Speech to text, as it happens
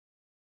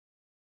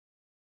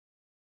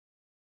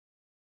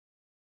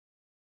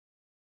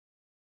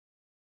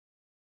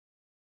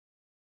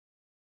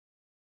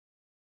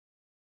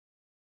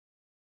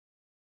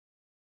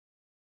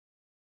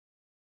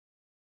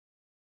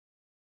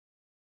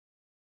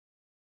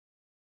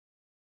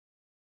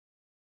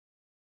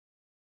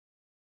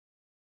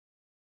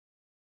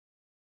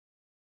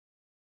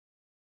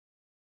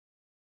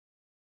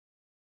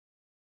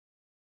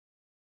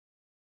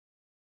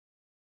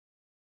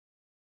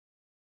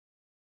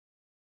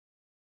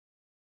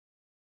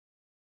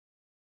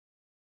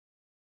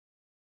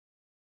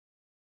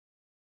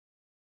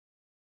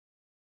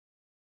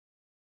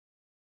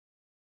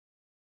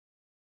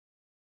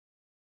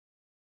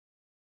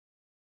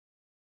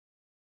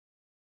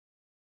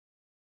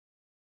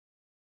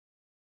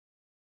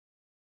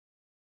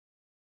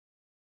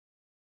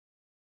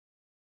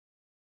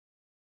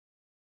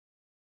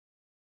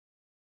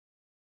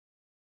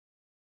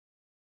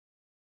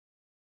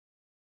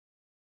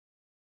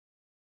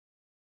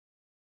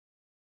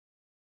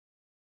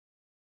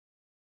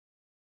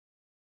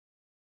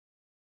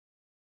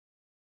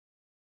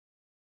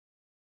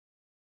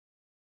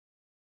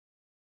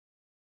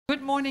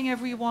Good morning,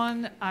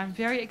 everyone. I'm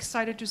very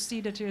excited to see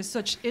that there is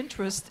such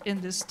interest in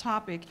this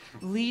topic,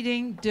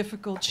 leading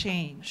difficult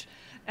change.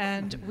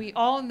 And we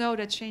all know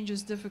that change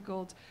is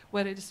difficult,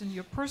 whether it's in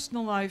your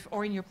personal life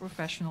or in your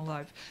professional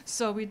life.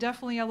 So we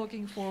definitely are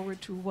looking forward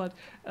to what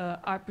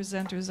our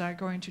presenters are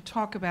going to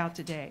talk about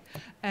today.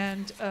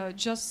 And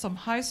just some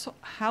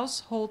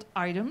household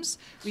items.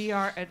 We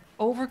are at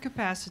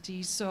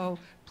overcapacity, so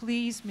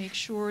please make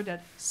sure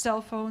that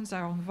cell phones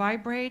are on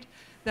vibrate,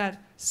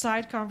 that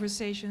side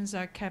conversations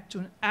are kept to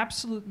an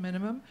absolute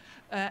minimum,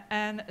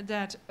 and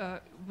that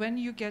when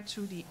you get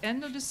to the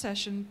end of the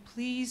session,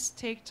 please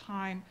take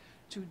time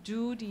to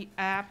do the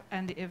app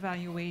and the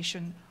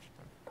evaluation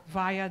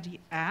via the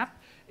app.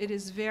 It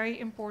is very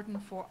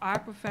important for our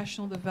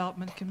professional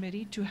development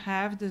committee to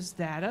have this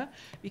data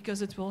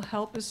because it will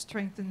help us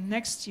strengthen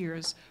next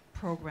year's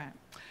program.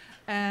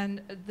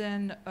 And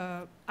then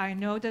I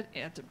know that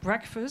at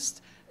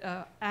breakfast,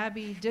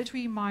 Abby did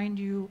remind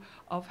you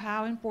of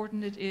how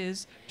important it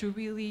is to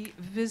really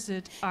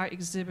visit our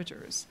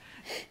exhibitors.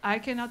 I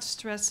cannot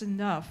stress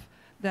enough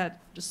that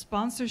the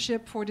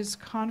sponsorship for this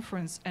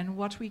conference and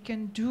what we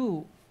can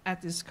do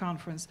at this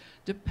conference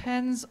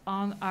depends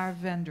on our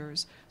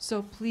vendors.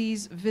 So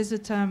please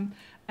visit them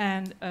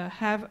and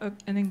have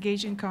an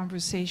engaging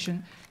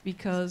conversation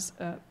because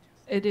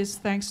it is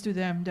thanks to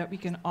them that we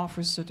can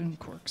offer certain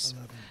quirks.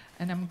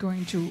 And I'm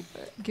going to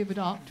give it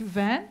on to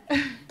Van.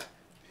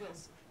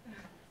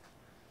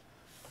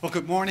 Well,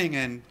 good morning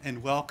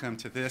and welcome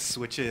to this,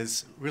 which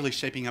is really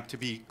shaping up to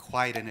be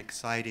quite an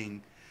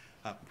exciting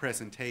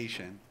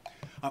presentation.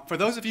 For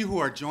those of you who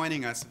are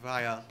joining us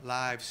via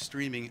live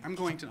streaming, I'm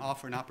going to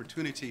offer an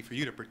opportunity for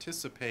you to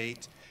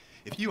participate.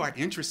 If you are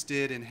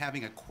interested in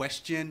having a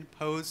question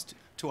posed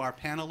to our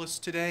panelists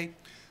today,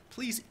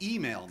 please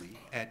email me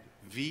at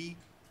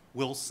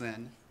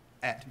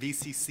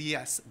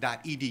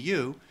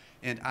vwilson@vccs.edu,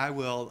 and I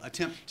will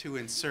attempt to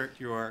insert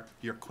your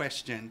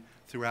question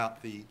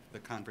throughout the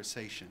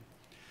conversation.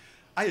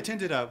 I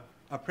attended a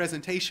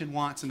presentation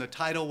once, and the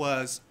title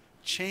was,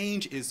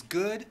 "Change is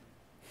Good,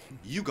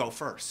 You Go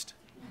First."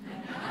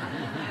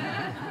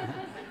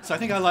 So I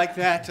think I like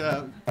that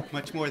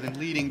much more than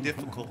leading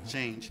difficult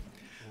change.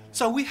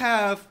 So we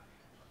have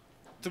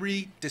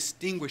three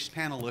distinguished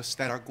panelists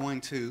that are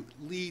going to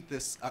lead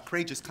this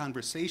courageous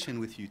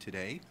conversation with you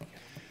today.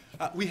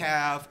 We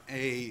have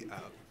a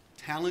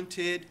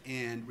talented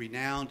and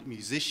renowned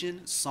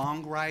musician,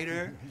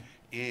 songwriter,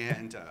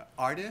 and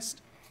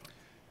artist.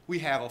 We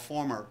have a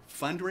former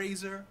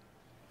fundraiser,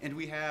 and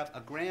we have a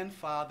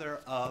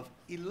grandfather of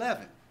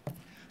 11.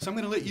 So I'm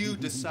going to let you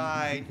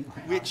decide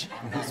which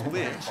is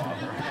which.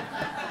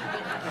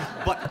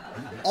 But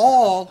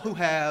all who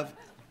have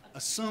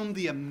assumed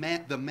the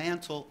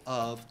mantle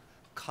of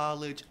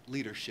college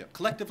leadership.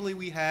 Collectively,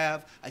 we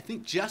have, I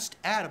think, just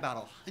at about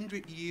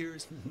 100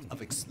 years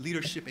of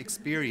leadership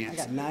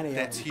experience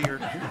that's here.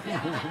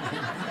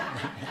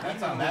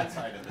 That's on that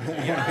side of the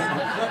table.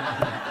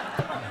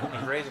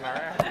 He's raising our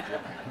ass.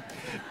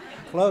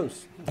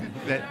 Close.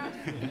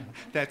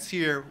 That's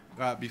here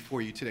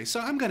before you today. So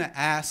I'm going to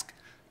ask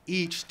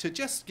each to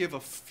just give a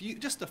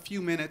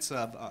few minutes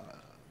of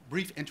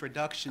brief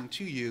introduction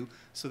to you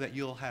so that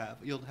you'll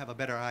have a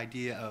better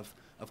idea of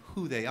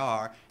who they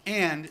are,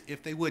 and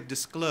if they would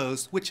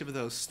disclose which of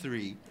those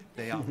three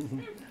they are.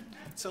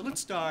 So let's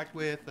start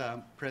with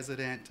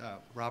President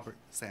Robert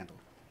Sandel.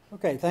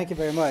 Okay, thank you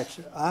very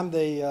much. I'm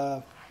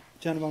the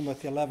gentleman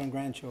with the 11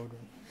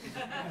 grandchildren.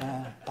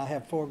 I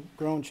have 4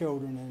 grown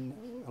children and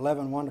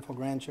 11 wonderful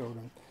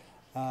grandchildren.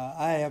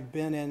 I have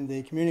been in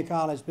the community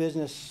college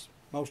business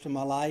most of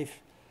my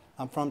life.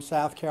 I'm from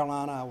South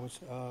Carolina. I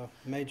was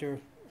major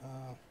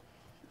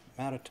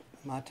amount of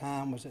my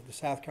time was at the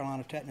South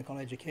Carolina Technical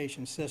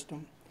Education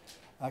System.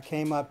 I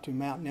came up to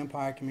Mountain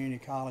Empire Community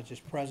College as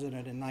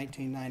president in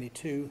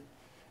 1992.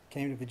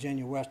 Came to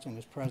Virginia Western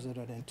as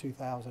president in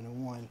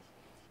 2001.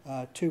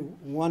 2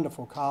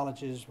 wonderful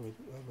colleges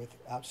with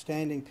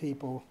outstanding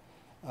people,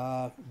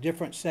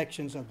 different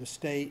sections of the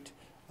state,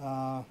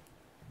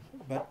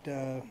 but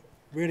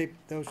really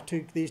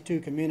these two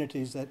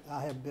communities that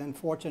I have been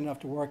fortunate enough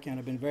to work in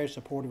have been very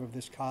supportive of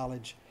this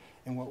college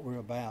and what we're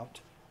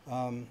about.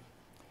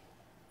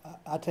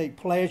 I take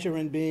pleasure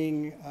in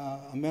being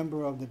a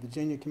member of the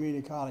Virginia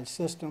Community College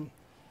system.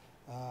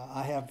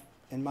 I have,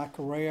 in my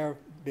career,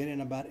 been in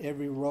about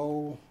every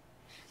role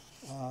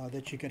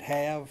that you could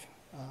have,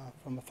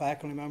 from a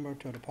faculty member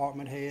to a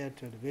department head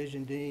to a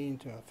division dean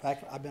to a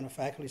I've been a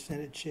faculty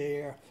senate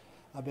chair.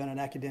 I've been an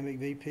academic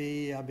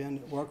VP. I've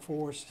been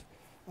workforce.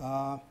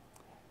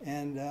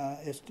 And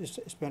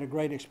it's been a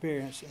great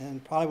experience.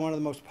 And probably one of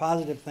the most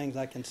positive things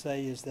I can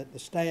say is that the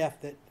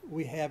staff that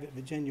we have at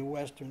Virginia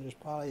Western is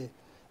probably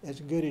as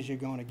good as you're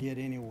going to get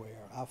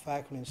anywhere. Our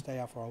faculty and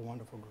staff are a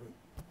wonderful group.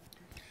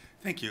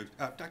 Thank you.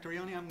 Dr.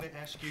 Rainone, I'm going to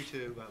ask you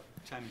to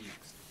chime in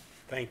next.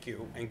 Thank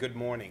you, and good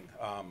morning.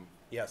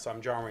 Yes,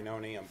 I'm John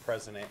Rainone. I'm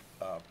president,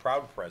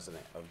 proud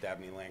president of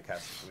Dabney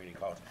Lancaster Community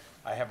College.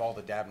 I have all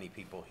the Dabney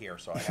people here,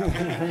 so I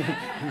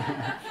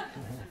have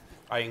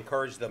I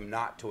encourage them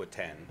not to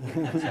attend.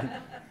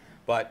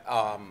 But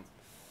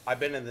I've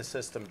been in the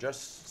system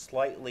just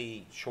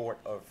slightly short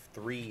of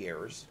 3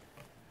 years.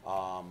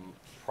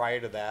 Prior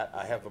to that,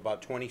 I have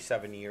about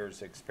 27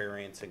 years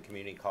experience in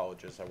community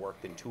colleges. I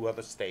worked in 2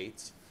 other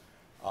states,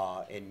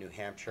 in New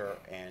Hampshire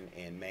and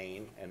in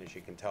Maine. And as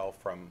you can tell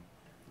from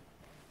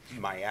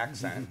my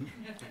accent,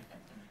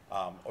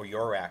 or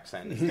your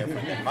accent is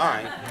different than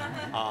mine,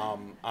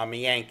 I'm a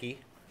Yankee.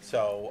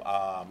 So,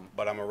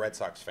 but I'm a Red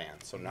Sox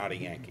fan, so not a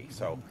Yankee.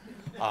 So,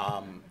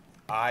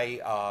 I'm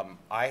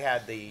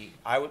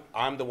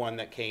the one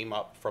that came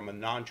up from a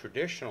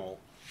non-traditional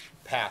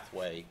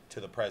pathway to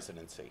the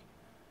presidency.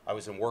 I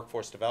was in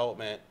workforce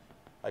development.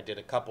 I did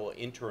a couple of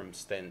interim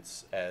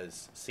stints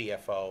as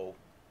CFO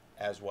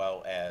as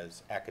well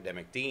as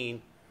academic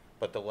dean,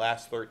 but the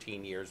last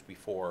 13 years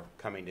before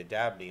coming to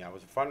Dabney, I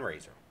was a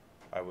fundraiser.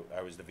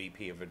 I was the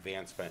VP of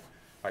advancement,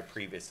 my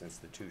previous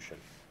institution.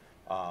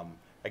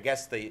 I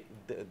guess the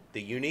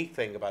unique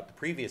thing about the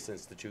previous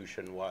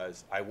institution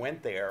was I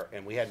went there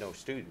and we had no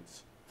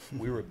students.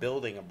 We were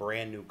building a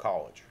brand new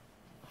college.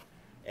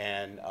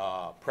 And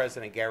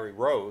President Gary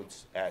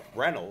Rhodes at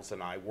Reynolds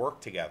and I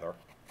worked together,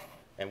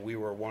 and we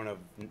were one of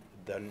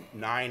the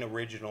 9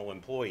 original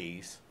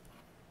employees.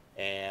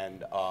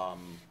 And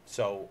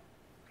so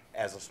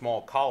as a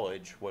small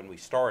college, when we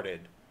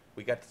started,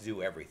 we got to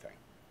do everything.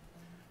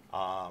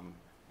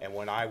 And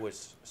when I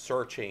was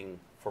searching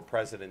for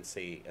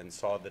presidency and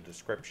saw the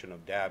description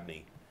of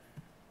Dabney,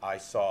 I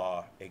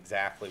saw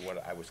exactly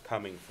what I was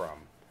coming from.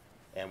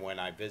 And when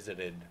I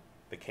visited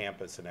the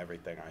campus and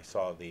everything, I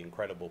saw the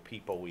incredible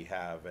people we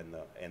have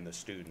and the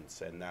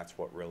students, and that's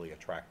what really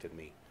attracted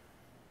me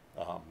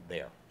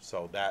there.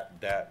 So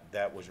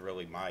that was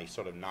really my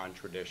sort of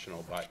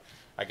non-traditional, but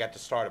I got to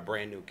start a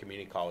brand new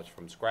community college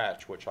from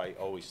scratch, which I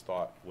always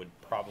thought would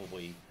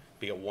probably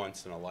be a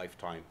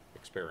once-in-a-lifetime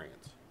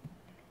experience.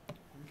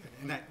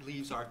 And that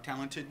leaves our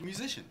talented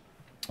musician.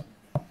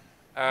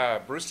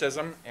 Bruce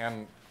Scism,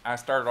 and I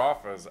started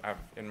off as,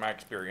 in my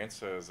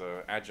experience, as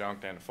an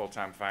adjunct and a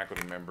full-time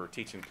faculty member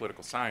teaching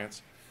political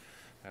science.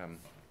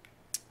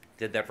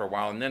 Did that for a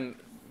while, and then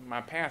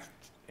my path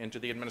into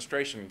the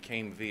administration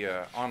came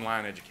via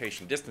online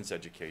education, distance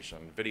education.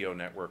 Video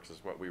networks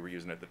is what we were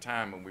using at the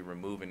time when we were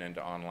moving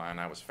into online.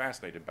 I was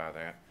fascinated by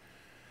that.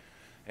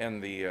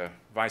 And the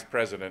vice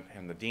president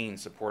and the dean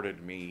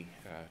supported me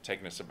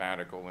taking a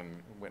sabbatical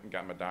and went and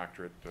got my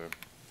doctorate.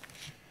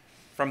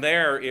 From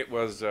there, it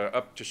was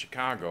up to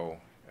Chicago,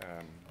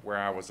 where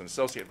I was an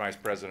associate vice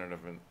president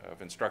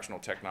of instructional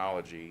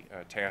technology,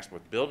 tasked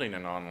with building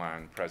an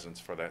online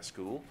presence for that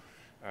school,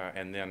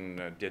 and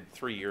then did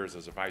 3 years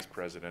as a vice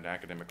president,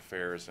 academic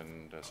affairs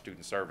and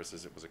student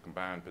services. It was a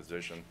combined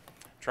position.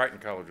 Triton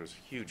College was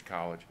a huge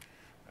college,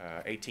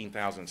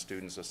 18,000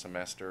 students a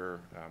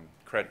semester,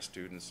 credit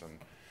students, and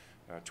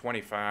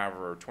 25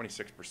 or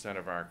 26%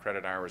 of our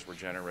credit hours were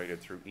generated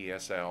through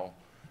ESL.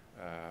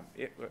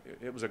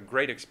 It was a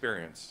great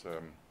experience.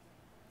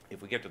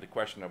 If we get to the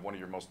question of one of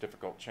your most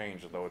difficult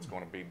change, although it's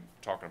going to be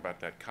talking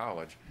about that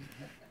college.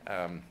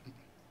 And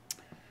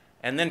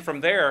then from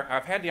there,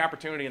 I've had the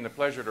opportunity and the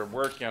pleasure to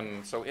work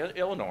in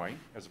Illinois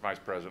as a vice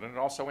president, and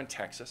also in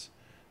Texas.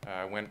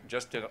 I went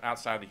just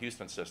outside the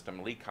Houston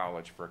system, Lee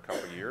College, for a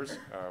couple of years,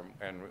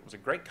 and it was a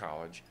great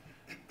college,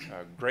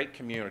 great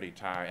community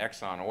tie.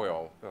 Exxon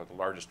Oil, the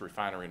largest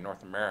refinery in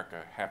North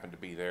America, happened to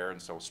be there,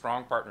 and so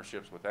strong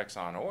partnerships with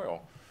Exxon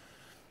Oil.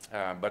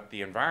 But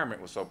the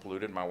environment was so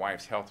polluted, my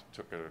wife's health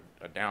took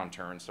a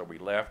downturn, so we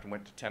left and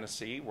went to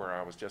Tennessee, where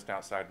I was just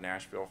outside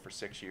Nashville for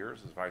 6 years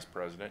as vice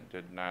president,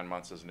 did 9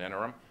 months as an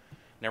interim.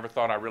 Never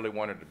thought I really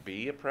wanted to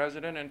be a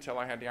president until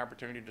I had the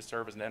opportunity to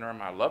serve as an interim.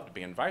 I loved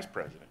being vice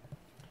president.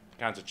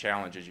 The kinds of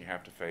challenges you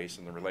have to face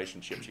and the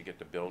relationships you get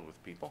to build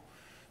with people.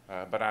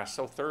 But I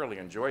so thoroughly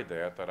enjoyed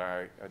that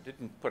I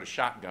didn't put a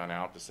shotgun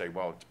out to say,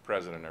 well, it's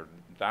president or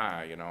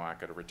die. You know, I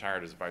could have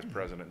retired as vice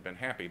president and been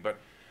happy. But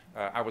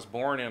I was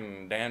born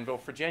in Danville,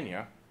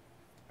 Virginia,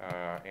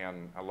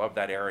 and I love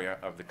that area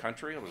of the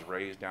country. I was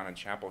raised down in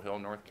Chapel Hill,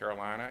 North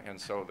Carolina,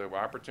 and so the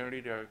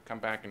opportunity to come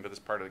back into this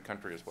part of the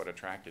country is what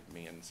attracted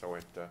me. And so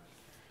at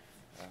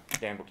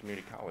Danville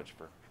Community College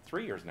for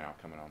 3 years now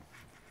coming on.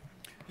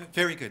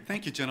 Very good.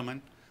 Thank you,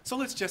 gentlemen. So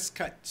let's just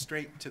cut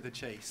straight to the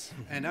chase.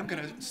 And I'm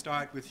going to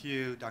start with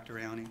you, Dr.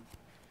 Rainone.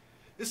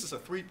 This is a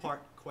 3-part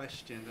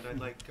question that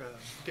I'd like to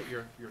get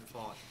your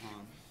thought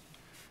on.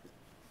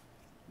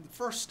 The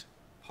first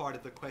part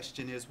of the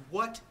question is,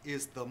 what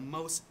is the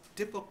most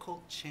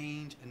difficult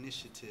change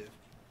initiative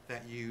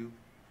that you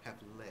have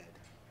led?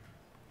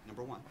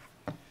 Number 1.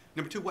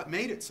 Number 2, what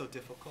made it so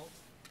difficult?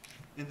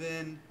 And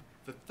then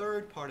the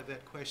third part of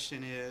that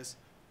question is,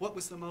 what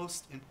was the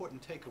most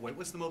important takeaway?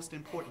 What's the most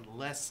important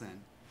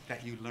lesson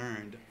that you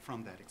learned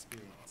from that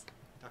experience?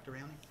 Dr.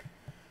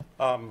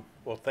 Rainone?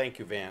 Well, thank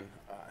you, Van.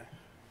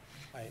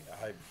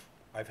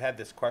 I've had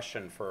this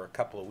question for a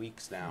couple of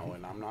weeks now,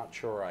 and I'm not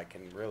sure I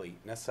can really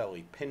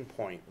necessarily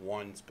pinpoint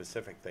one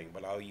specific thing,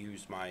 but I'll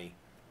use my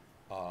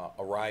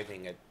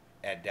arriving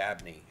at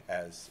Dabney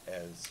as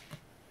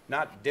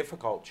not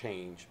difficult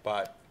change,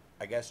 but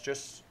I guess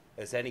just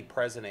as any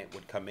president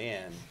would come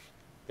in,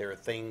 There are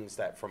things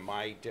that from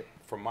my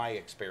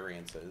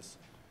experiences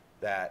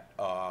that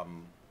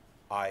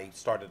I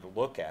started to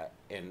look at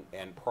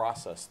and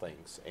process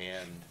things,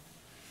 and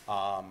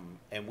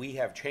we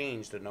have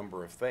changed a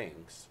number of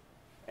things.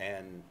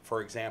 And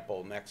for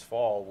example, next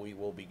fall we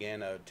will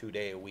begin a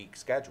 2-day-a-week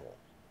schedule,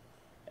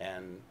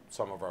 and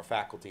some of our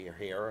faculty are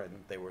here,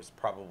 and there was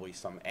probably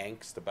some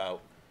angst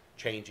about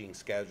changing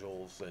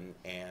schedules,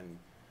 and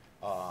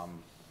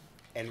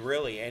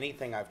really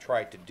anything I've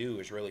tried to do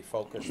is really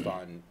focused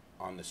on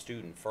the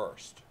student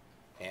first,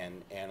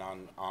 and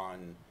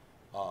on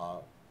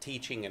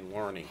teaching and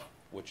learning,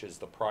 which is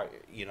the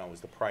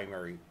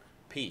primary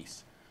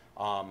piece.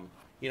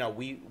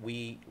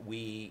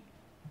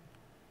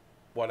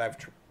 What I've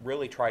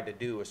really tried to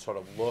do is sort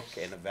of look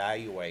and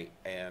evaluate,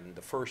 and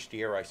the first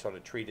year I sort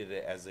of treated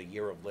it as a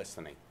year of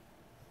listening.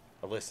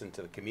 I listened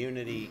to the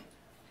community,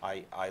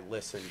 I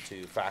listened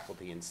to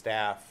faculty and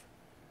staff.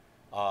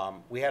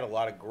 We had a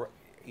lot of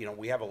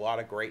we have a lot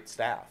of great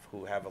staff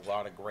who have a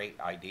lot of great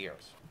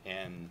ideas,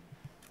 and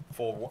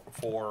for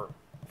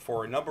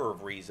a number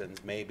of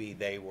reasons, maybe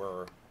they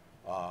were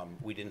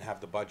we didn't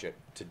have the budget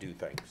to do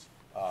things.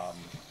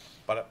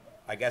 But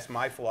I guess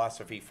my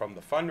philosophy from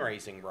the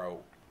fundraising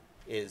route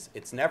is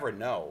it's never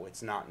no,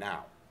 it's not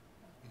now.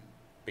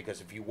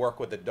 Because if you work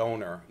with a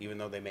donor, even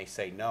though they may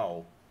say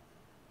no,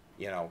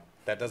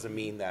 that doesn't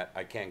mean that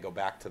I can't go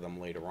back to them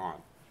later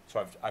on.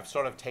 So I've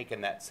sort of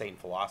taken that same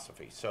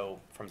philosophy. So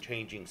from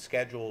changing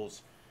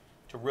schedules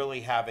to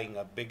really having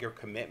a bigger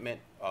commitment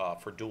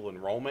for dual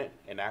enrollment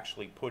and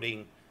actually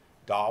putting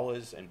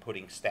dollars and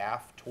putting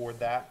staff toward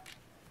that.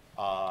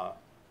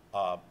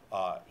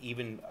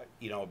 Even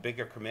a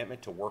bigger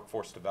commitment to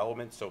workforce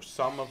development. So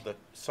some of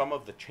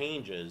the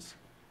changes,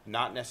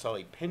 not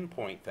necessarily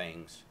pinpoint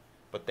things,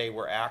 but they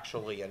were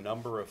actually a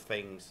number of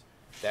things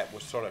that were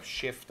sort of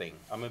shifting.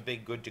 I'm a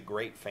big Good to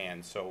Great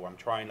fan, so I'm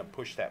trying to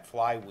push that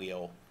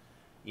flywheel,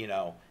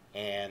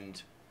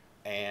 and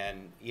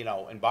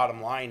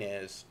bottom line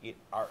is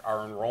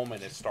our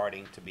enrollment is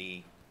starting to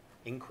be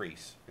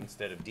increase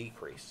instead of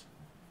decrease,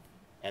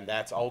 and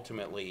that's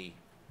ultimately,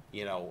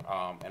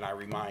 and I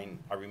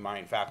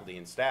remind faculty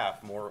and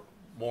staff, more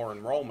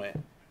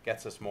enrollment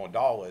gets us more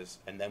dollars,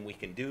 and then we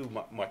can do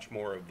much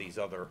more of these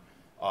other,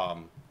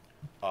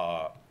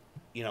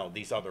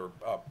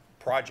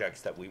 projects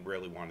that we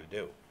really want to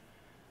do.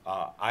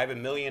 I have a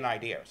million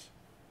ideas,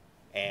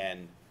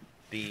 and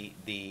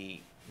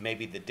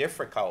maybe the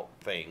difficult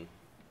thing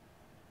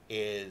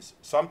is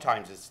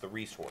sometimes it's the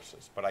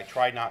resources, but I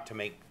try not to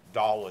make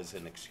dollars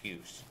an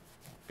excuse,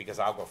 because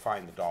I'll go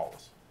find the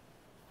dollars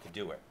to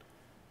do it.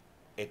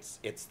 It's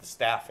the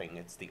staffing,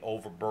 it's the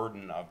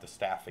overburden of the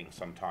staffing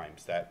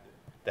sometimes that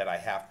I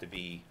have to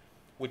be,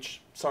 which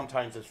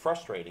sometimes is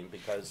frustrating,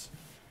 because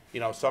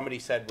somebody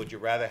said, would you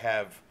rather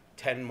have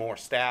 10 more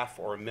staff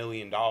or $1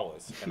 million?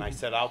 And I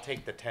said, I'll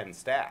take the 10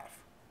 staff,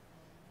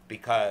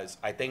 because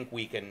I think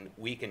we can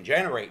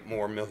generate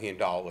more $1 million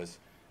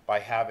by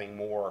having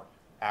more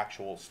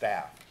actual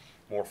staff,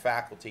 more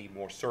faculty,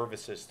 more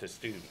services to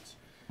students.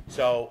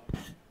 So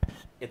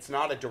it's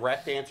not a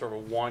direct answer to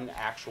one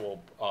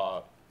actual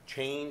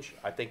change.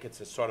 I think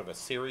it's a sort of a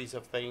series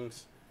of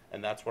things,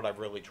 and that's what I've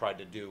really tried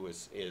to do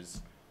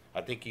is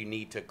I think you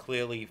need to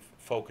clearly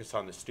focus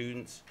on the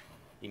students.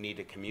 You need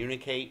to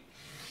communicate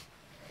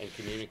and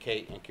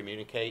communicate and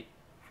communicate,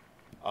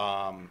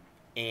 and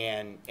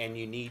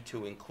you need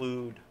to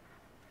include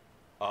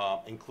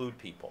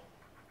people.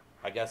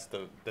 I guess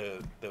the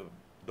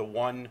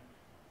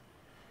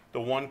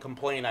one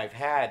complaint I've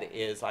had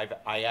is I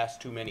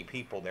ask too many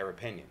people their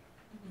opinion,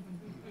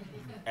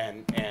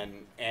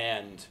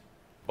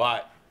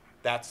 but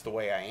that's the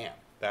way I am.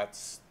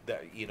 That's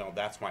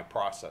my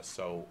process.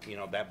 So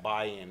that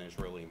buy-in is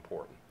really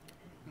important.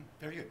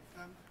 Very good.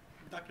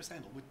 Dr.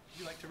 Sandel, would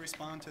you like to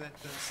respond to that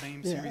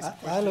same series of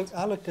I questions?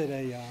 looked at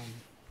a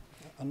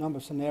number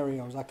of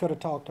scenarios. I could have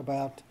talked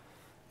about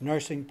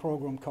nursing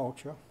program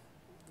culture.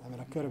 I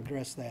mean, I could have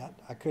addressed that.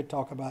 I could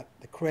talk about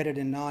the credit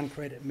and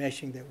non-credit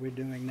meshing that we're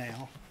doing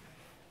now.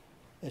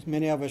 As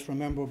many of us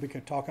remember, we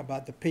could talk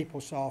about the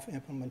PeopleSoft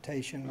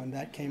implementation when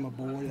that came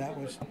aboard. That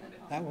was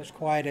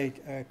quite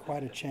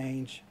a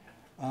change.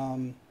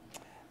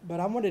 But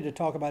I wanted to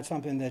talk about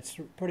something that's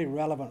pretty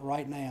relevant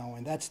right now,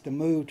 and that's the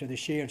move to the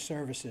shared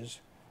services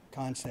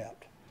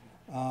concept.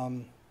 A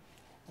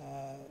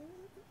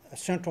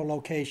central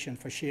location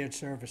for shared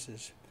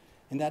services.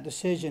 And that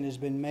decision has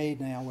been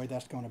made now where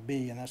that's going to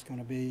be, and that's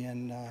going to be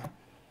in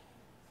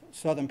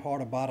southern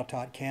part of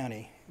Botetourt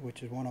County,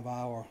 which is one of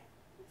our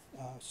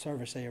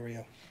service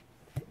area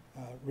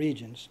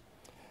regions.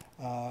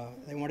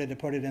 They wanted to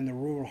put it in the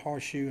rural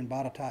horseshoe, and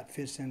Botetourt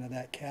fits into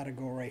that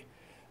category.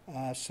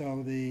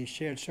 So the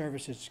shared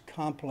services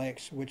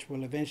complex, which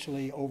will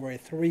eventually, over a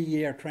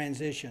 3-year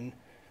transition,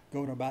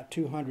 go to about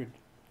 200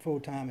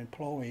 full-time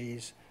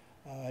employees.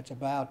 It's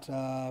about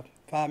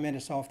 5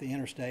 minutes off the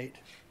interstate,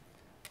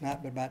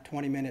 not but about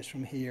 20 minutes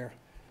from here.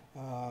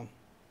 And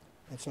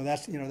so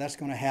that's that's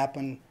going to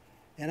happen.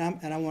 And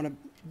I want to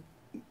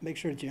make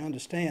sure that you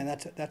understand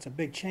that's a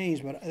big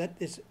change, but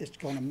it's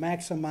going to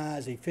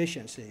maximize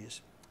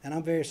efficiencies, and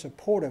I'm very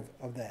supportive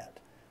of that.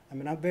 I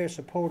mean, I'm very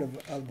supportive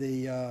of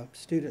the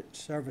student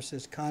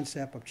services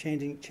concept of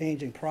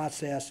changing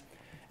process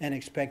and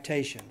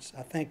expectations.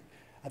 I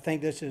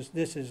think this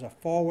is a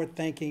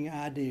forward-thinking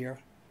idea.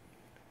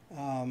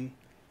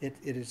 It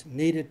is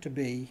needed to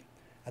be.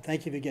 I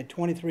think if you get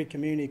 23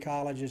 community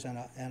colleges and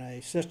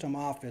a system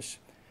office,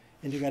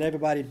 and you've got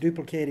everybody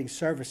duplicating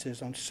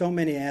services on so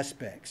many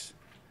aspects,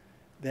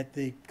 that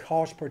the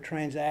cost per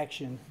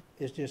transaction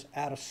is just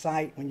out of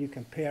sight when you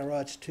compare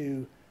us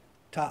to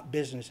top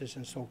businesses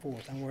and so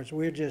forth. In other words,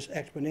 we're just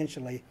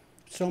exponentially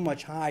so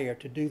much higher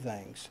to do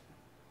things.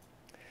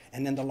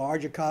 And then the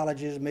larger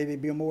colleges maybe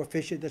be more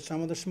efficient than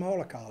some of the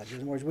smaller colleges.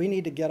 In other words, we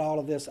need to get all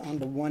of this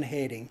under one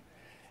heading.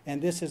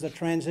 And this is a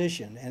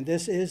transition, and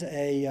this is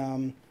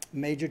a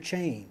major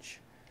change.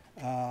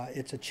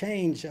 It's a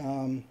change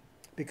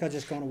because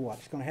it's going to what?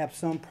 It's going to have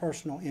some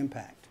personal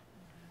impact.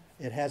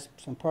 It has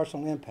some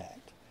personal impact.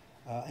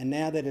 And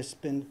now that it's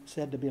been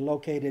said to be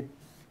located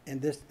in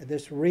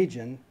this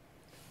region,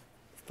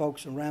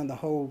 folks around the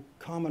whole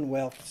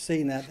Commonwealth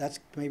seeing that's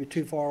maybe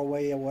too far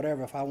away or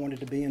whatever if I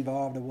wanted to be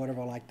involved or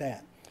whatever like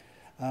that.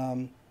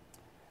 And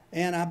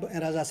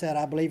as I said,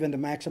 I believe in the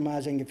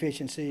maximizing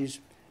efficiencies,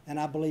 and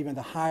I believe in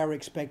the higher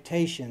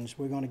expectations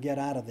we're going to get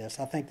out of this.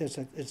 I think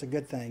it's a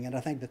good thing, and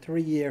I think the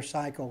 3-year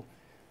cycle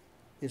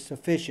is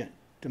sufficient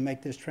to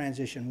make this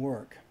transition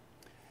work.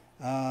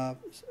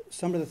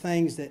 Some of the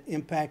things that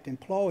impact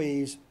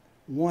employees,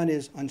 one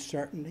is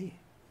uncertainty.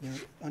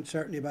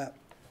 Uncertainty about,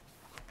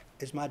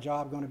 is my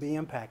job going to be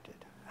impacted?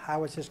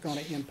 How is this going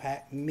to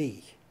impact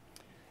me?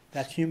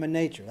 That's human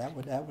nature. That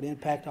would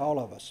impact all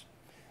of us.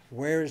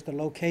 Where is the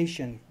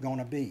location going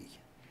to be?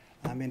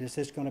 I mean, is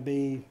this going to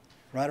be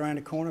right around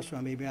the corner,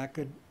 so maybe I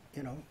could,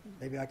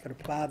 maybe I could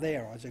apply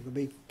there, or is it going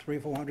to be 300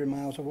 or 400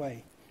 miles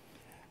away?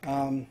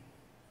 And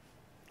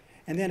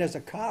then as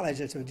a college,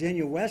 as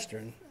Virginia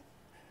Western,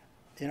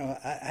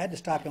 I had to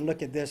stop and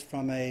look at this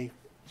from a,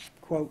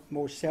 quote,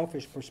 more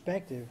selfish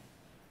perspective.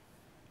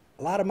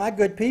 A lot of my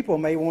good people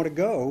may want to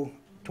go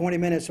 20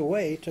 minutes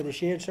away to the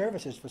shared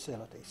services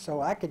facility.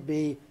 So I could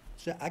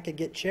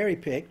get cherry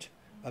picked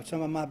of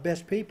some of my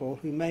best people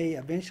who may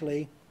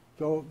eventually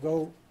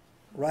go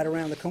right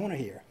around the corner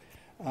here.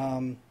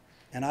 And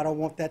I don't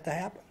want that to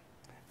happen.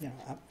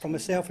 From a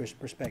selfish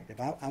perspective,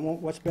 I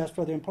want what's best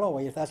for the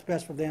employee. If that's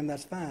best for them,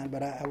 that's fine,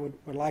 but I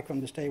would like them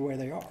to stay where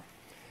they are.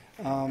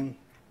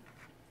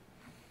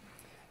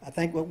 I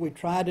think what we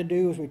tried to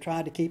do is we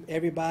tried to keep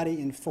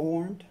everybody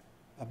informed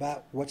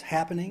about what's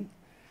happening.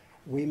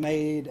 We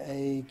made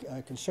a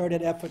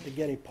concerted effort to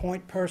get a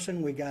point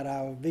person. We got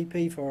our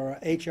VP for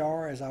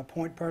HR as our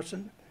point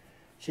person.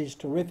 She's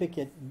terrific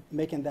at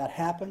making that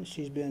happen.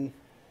 She's been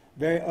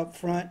very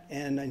upfront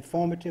and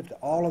informative to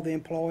all of the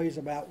employees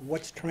about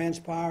what's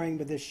transpiring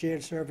with this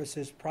shared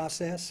services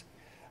process.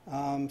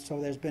 So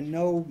there's been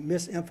no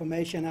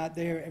misinformation out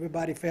there.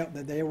 Everybody felt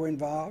that they were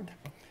involved.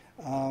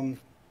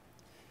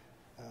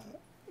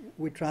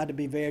 We tried to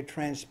be very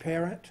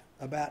transparent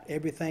about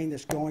everything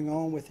that's going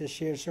on with this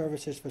shared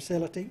services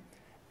facility,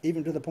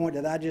 even to the point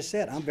that I just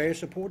said, I'm very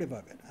supportive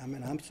of it. I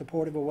mean, I'm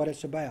supportive of what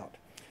it's about.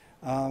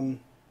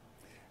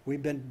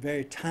 We've been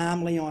very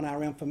timely on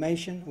our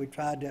information. We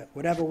tried to,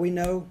 whatever we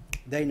know,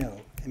 they know.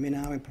 I mean,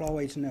 our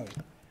employees know.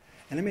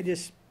 And let me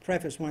just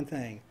preface one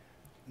thing.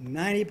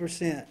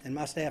 90%, and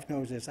my staff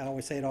knows this, I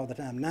always say it all the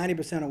time,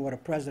 90% of what a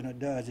president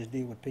does is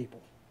deal with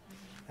people.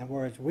 In other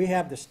words, we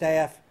have the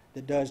staff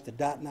that does the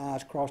dot and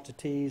I's, cross the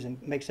T's,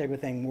 and makes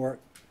everything work.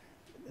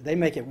 They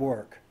make it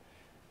work.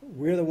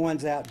 We're the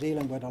ones out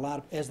dealing with a lot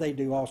of, as they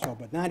do also,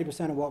 but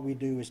 90% of what we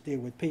do is deal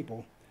with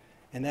people,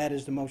 and that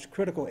is the most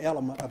critical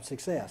element of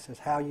success, is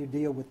how you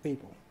deal with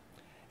people.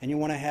 And you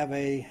want to have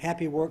a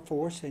happy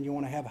workforce, and you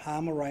want to have high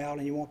morale,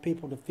 and you want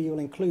people to feel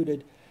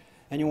included,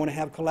 and you want to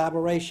have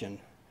collaboration.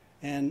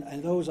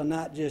 And those are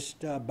not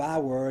just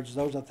bywords,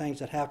 those are things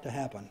that have to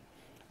happen.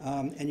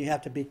 And you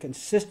have to be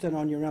consistent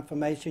on your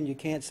information. You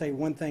can't say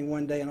one thing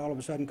one day and all of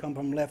a sudden come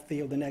from left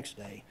field the next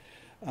day.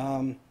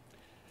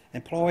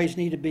 Employees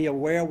need to be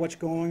aware of what's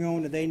going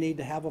on, and they need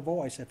to have a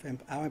voice. If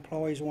our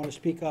employees want to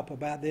speak up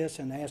about this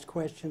and ask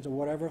questions or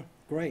whatever,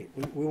 great.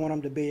 We want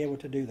them to be able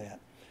to do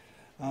that.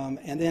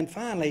 And then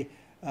finally,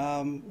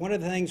 one of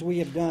the things we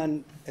have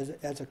done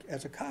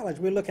as a college,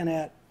 we're looking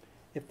at,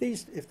 if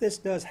this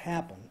does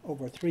happen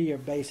over a 3-year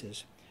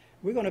basis,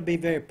 we're going to be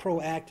very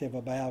proactive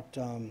about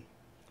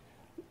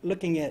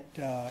looking at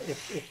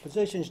if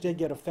positions did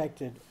get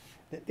affected,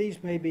 that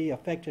these may be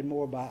affected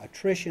more by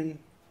attrition.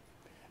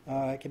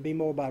 It could be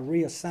more by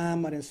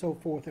reassignment and so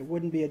forth. It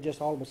wouldn't be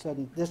just all of a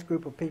sudden, this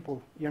group of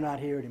people, you're not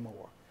here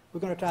anymore. We're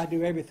going to try to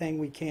do everything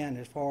we can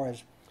as far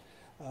as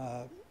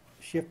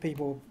shift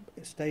people,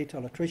 stay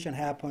till attrition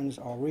happens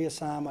or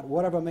reassignment,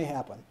 whatever may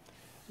happen.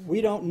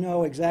 We don't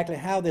know exactly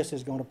how this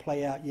is going to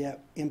play out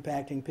yet,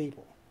 impacting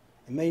people.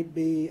 It may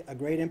be a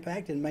great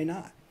impact, it may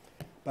not.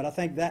 But I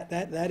think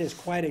that is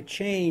quite a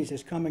change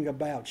that's coming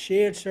about.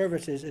 Shared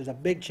services is a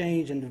big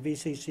change in the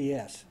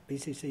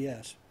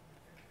VCCS.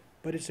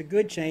 But it's a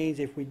good change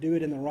if we do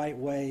it in the right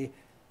way,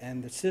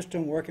 and the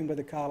system working with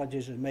the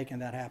colleges is making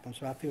that happen.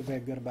 So I feel very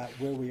good about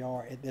where we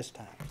are at this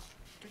time.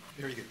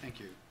 Very good, thank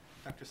you.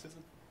 Dr.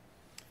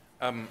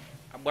 Scism?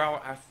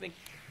 Well, I think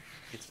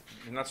it's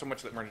not so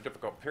much that we're in a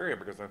difficult period,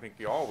 because I think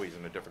you're always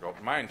in a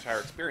difficult. My entire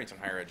experience in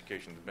higher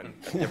education has been a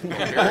difficult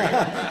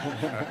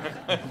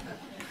period.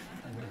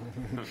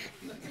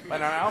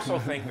 But I also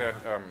think that,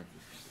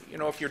 you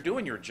know, if you're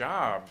doing your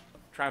job,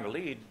 trying to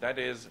lead, that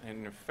is,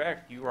 in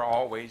effect, you are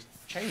always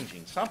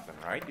changing something,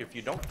 right? If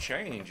you don't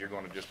change, you're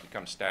going to just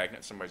become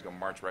stagnant. Somebody's going to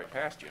march right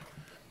past you.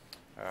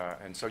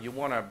 And so you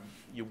want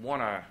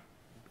to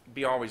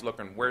be always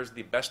looking, where's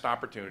the best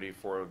opportunity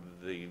for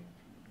the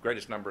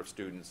greatest number of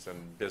students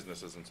and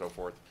businesses and so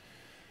forth.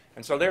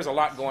 And so there's a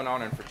lot going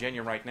on in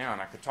Virginia right now,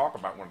 and I could talk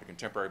about one of the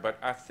contemporary, but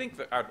I think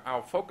that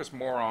I'll focus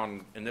more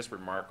on, in this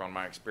remark, on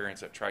my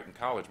experience at Triton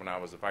College when I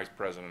was the Vice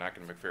President of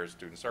Academic Affairs and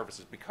Student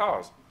Services,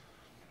 because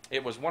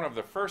it was one of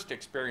the first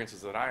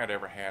experiences that I had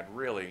ever had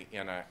really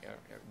in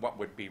what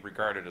would be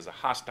regarded as a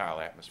hostile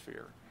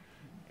atmosphere.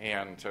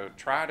 And to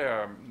try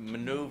to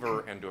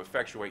maneuver and to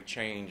effectuate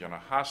change in a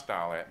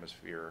hostile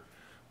atmosphere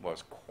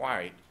was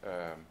quite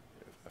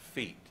a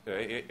feat.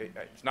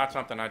 It's not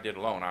something I did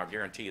alone, I'll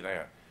guarantee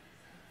that.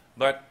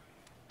 But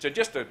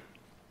just to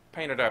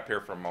paint it up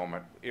here for a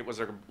moment, it was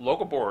a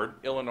local board.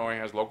 Illinois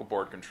has local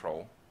board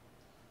control.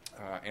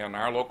 And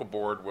our local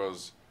board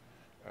was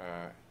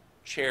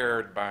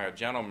chaired by a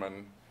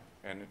gentleman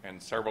and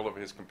several of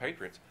his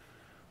compatriots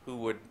who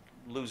would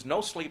lose no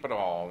sleep at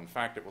all. In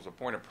fact, it was a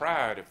point of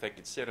pride if they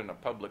could sit in a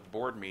public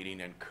board meeting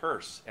and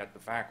curse at the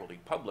faculty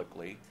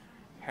publicly,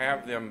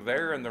 have them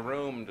there in the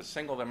room to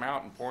single them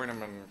out and point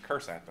them and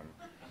curse at them.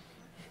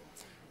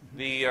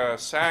 The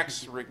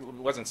SACS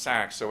wasn't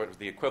SACS, so it was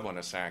the equivalent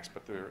of SACS,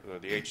 but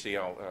the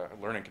HCL,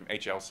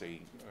 HLC,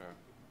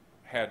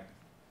 had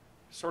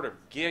sort of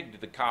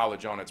gigged the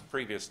college on its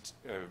previous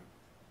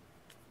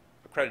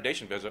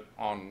accreditation visit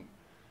on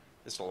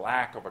this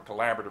lack of a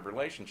collaborative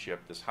relationship,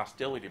 this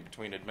hostility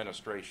between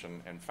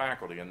administration and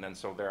faculty. And then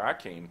so there I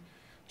came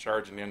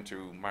charging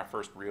into my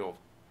first real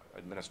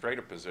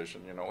administrative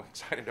position, you know,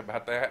 excited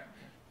about that.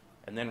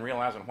 And then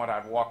realizing what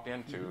I'd walked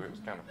into, it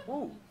was kind of,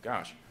 whoa,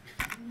 gosh.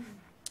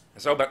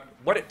 So but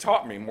what it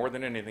taught me more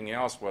than anything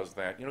else was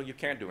that, you know, you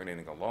can't do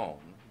anything alone.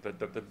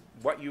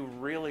 What you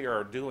really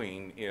are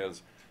doing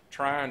is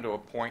trying to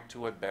point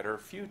to a better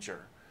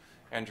future,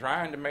 and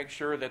trying to make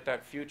sure that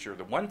that future,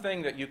 the one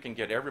thing that you can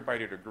get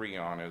everybody to agree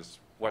on is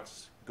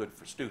what's good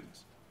for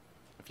students.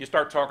 If you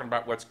start talking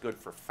about what's good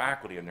for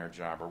faculty in their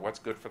job or what's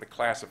good for the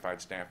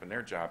classified staff in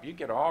their job, you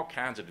get all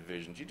kinds of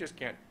divisions. You just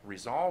can't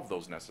resolve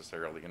those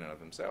necessarily in and of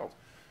themselves.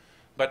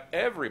 But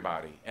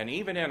everybody, and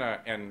even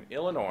in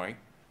Illinois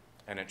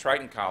and at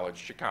Triton College,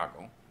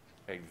 Chicago,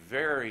 a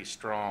very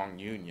strong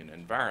union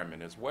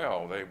environment as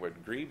well. They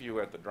would grieve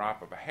you at the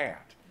drop of a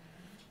hat.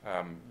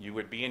 You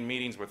would be in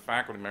meetings with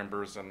faculty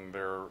members, and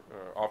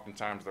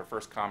oftentimes their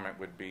first comment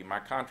would be, my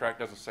contract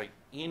doesn't say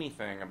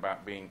anything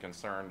about being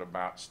concerned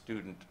about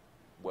student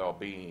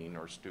well-being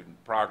or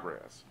student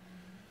progress.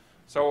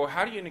 So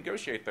how do you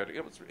negotiate that?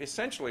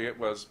 Essentially it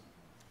was,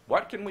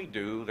 what can we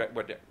do that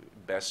would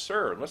best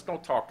serve? Let's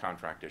don't talk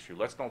contract issue.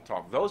 Let's don't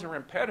talk. Those are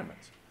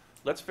impediments.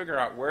 Let's figure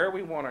out where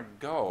we want to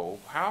go.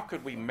 How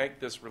could we make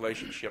this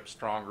relationship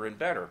stronger and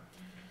better?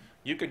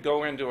 You could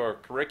go into a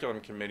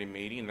curriculum committee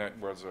meeting that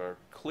was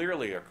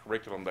clearly a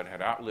curriculum that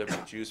had outlived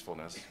its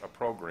usefulness, a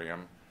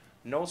program,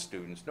 no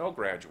students, no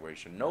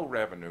graduation, no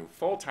revenue,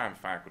 full-time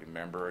faculty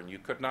member, and you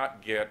could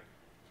not get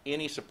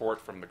any support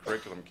from the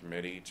curriculum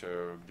committee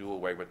to do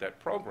away with that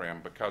program,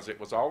 because it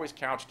was always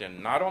couched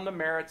in not on the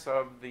merits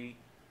of the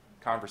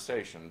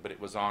conversation, but it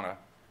was on a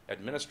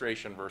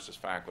administration versus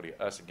faculty,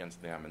 us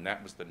against them, and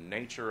that was the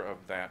nature of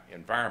that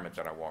environment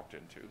that I walked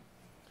into.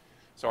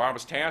 So I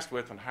was tasked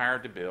with and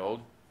hired to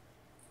build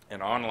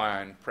an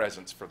online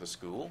presence for the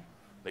school.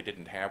 They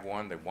didn't have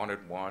one. They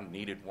wanted one,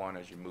 needed one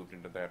as you moved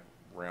into that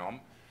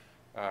realm.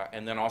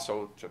 And then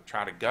also to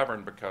try to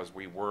govern, because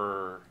we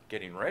were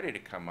getting ready to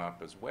come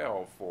up as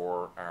well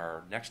for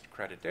our next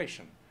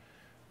accreditation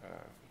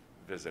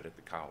visit at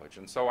the college.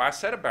 And so I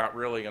set about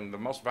really, and the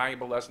most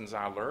valuable lessons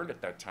I learned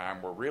at that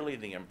time were really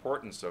the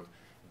importance of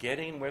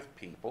getting with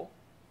people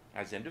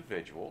as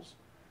individuals,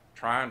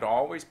 trying to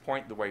always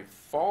point the way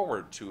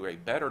forward to a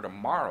better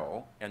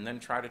tomorrow, and then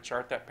try to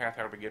chart that path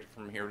how to get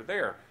from here to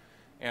there.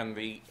 And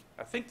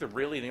I think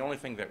really the only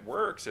thing that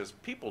works is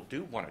people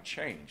do want to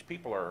change.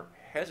 People are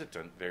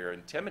hesitant, they're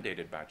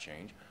intimidated by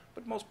change,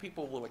 but most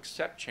people will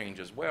accept change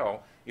as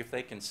well if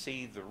they can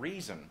see the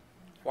reason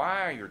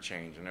why you're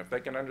changing, if they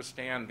can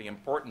understand the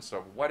importance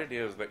of what it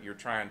is that you're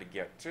trying to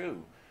get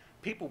to.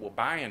 People will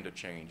buy into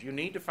change. You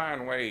need to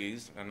find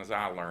ways, and as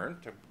I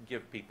learned, to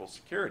give people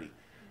security.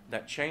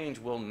 That change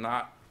will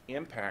not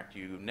impact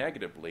you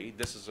negatively.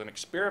 This is an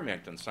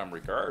experiment in some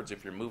regards.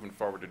 If you're moving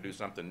forward to do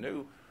something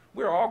new,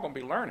 we're all going to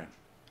be learning.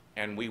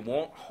 And we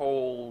won't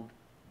hold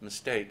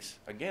mistakes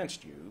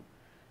against you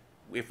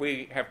if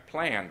we have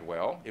planned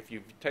well, if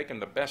you've taken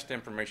the best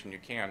information you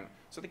can.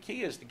 So the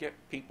key is to get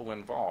people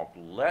involved.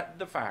 Let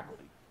the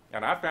faculty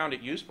And I found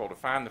it useful to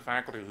find the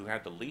faculty who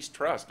had the least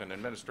trust in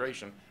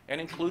administration and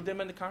include them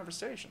in the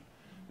conversation.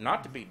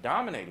 Not to be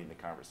dominating the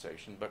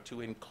conversation, but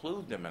to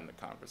include them in the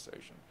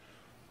conversation.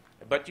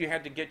 But you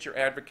had to get your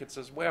advocates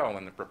as well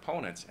and the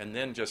proponents, and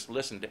then just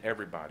listen to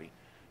everybody.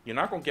 You're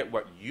not going to get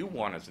what you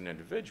want as an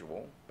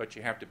individual, but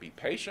you have to be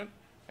patient,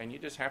 and you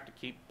just have to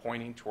keep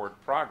pointing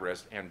toward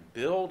progress and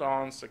build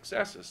on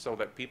successes so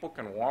that people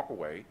can walk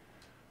away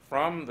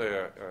from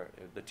the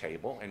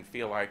table and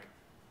feel like,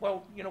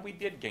 well, you know, we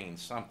did gain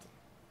something.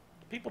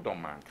 People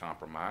don't mind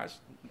compromise.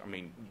 I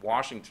mean,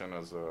 Washington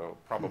is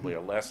probably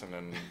a lesson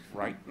in,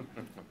 right,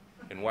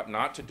 in what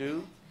not to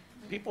do.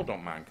 People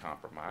don't mind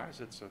compromise.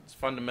 It's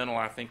fundamental,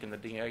 I think, in the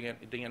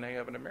DNA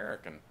of an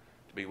American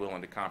to be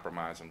willing to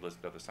compromise and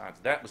listen to other sides.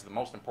 That was the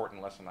most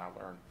important lesson I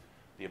learned.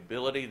 The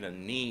ability, the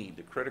need,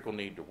 the critical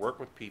need to work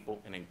with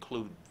people and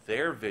include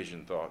their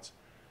vision thoughts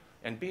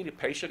and be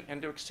patient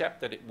and to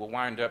accept that it will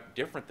wind up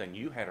different than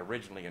you had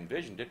originally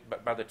envisioned it,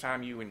 but by the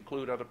time you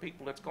include other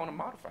people, it's going to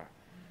modify.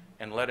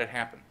 And let it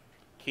happen.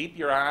 Keep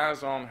your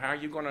eyes on how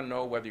you're going to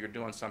know whether you're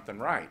doing something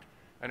right.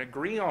 And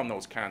agree on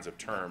those kinds of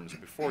terms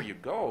before you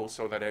go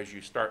so that as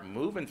you start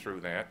moving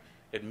through that,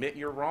 admit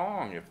you're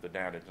wrong if the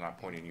data is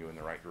not pointing you in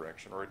the right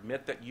direction, or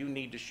admit that you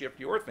need to shift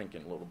your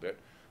thinking a little bit.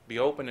 Be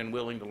open and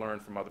willing to learn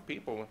from other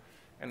people.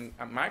 And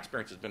my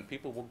experience has been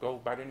people will go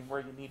about anywhere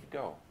you need to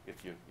go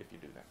if you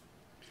do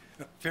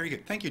that. Very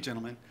good. Thank you,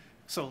 gentlemen.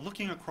 So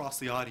looking across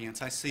the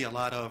audience, I see a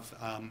lot of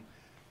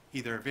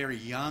either very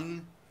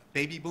young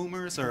baby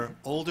boomers or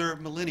older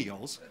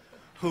millennials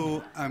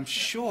who I'm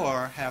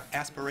sure have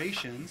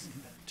aspirations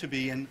to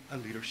be in a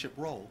leadership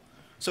role.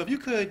 So if you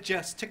could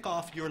just tick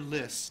off your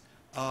list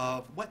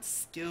of what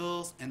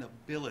skills and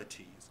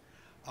abilities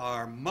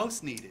are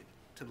most needed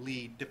to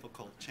lead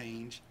difficult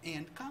change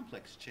and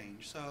complex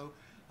change. So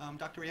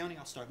Dr. Rainone,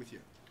 I'll start with you.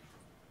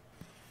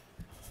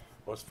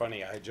 Well, it's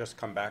funny, I had just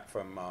come back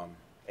from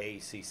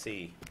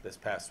AACC this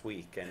past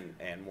week,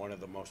 and one of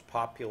the most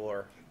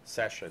popular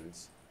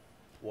sessions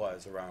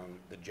was around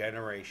the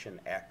Generation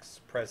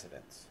X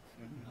presidents.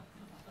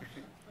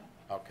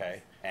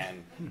 Okay,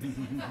 and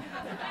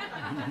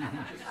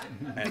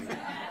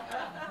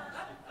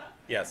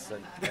yes,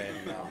 and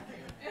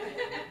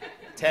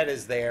Ted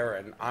is there,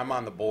 and I'm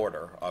on the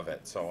border of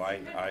it, so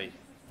I'm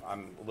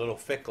a little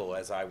fickle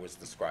as I was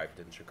described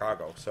in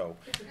Chicago. So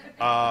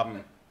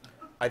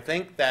I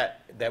think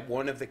that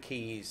one of the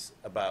keys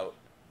about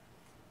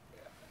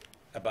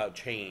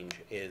change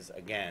is,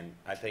 again,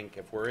 I think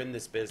if we're in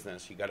this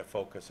business, you got to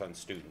focus on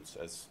students,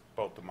 as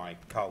both of my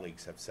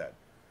colleagues have said.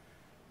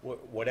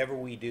 Whatever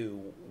we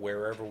do,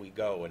 wherever we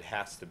go, it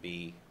has to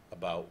be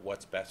about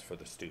what's best for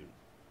the student.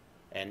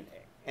 And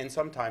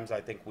sometimes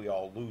I think we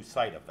all lose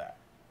sight of that.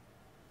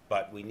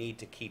 But we need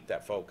to keep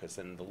that focus,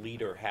 and the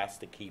leader has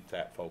to keep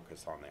that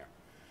focus on there.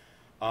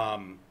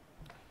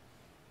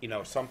 You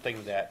know,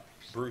 something that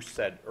Bruce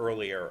said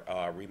earlier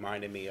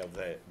reminded me of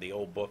the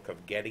old book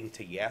of Getting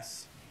to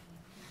Yes.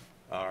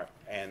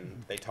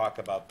 And they talk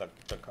about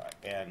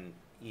and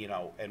you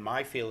know, and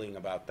my feeling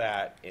about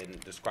that, and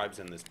describes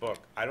in this book,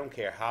 I don't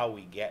care how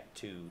we get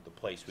to the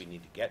place we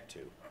need to get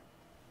to,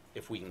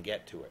 if we can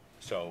get to it.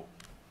 So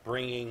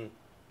bringing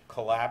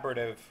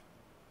collaborative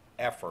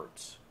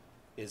efforts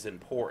is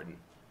important.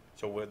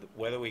 So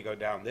whether we go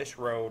down this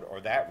road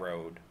or that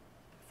road,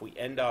 if we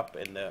end up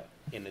in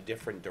a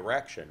different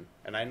direction,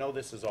 and I know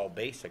this is all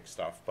basic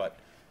stuff, but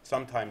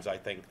sometimes I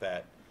think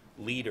that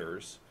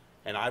leaders,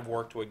 and I've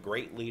worked with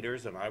great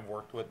leaders and I've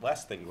worked with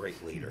less than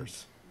great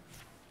leaders,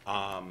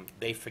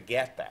 they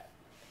forget that.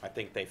 I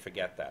think they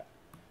forget that.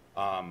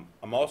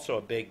 I'm also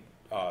a big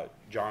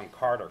John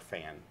Carter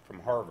fan from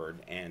Harvard,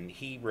 and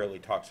he really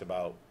talks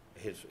about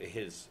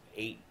his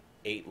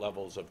eight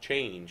levels of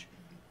change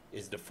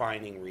is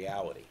defining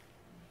reality.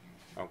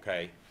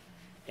 Okay?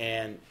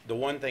 And the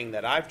one thing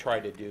that I've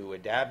tried to do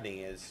at Dabney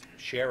is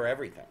share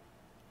everything.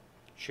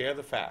 Share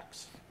the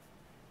facts.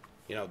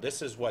 You know,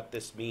 this is what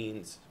this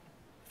means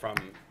from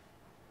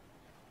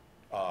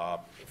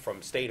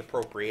state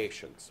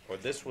appropriations, or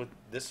this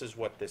is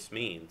what this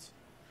means,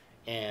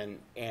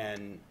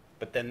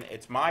 but then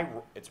it's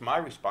my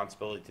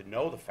responsibility to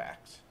know the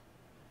facts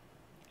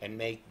and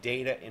make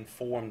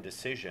data-informed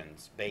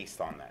decisions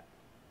based on that.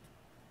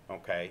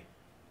 Okay,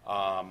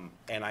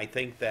 and I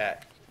think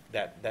that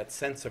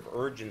sense of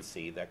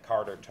urgency that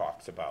Carter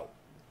talks about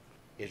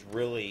is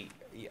really,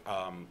 you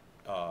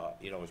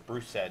know, as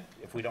Bruce said,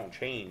 if we don't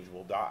change,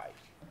 we'll die.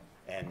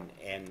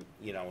 And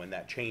you know, and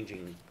that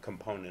changing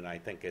component, I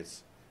think,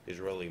 is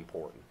really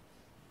important.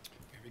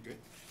 Very good.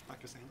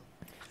 Dr. Sandel?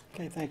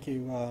 Okay, thank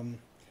you.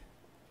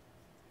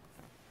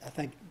 I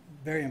think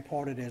very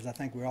important is, I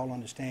think we all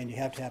understand, you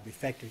have to have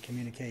effective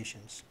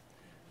communications.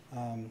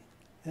 And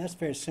that's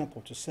very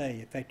simple to say,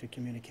 effective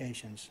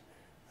communications.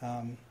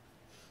 But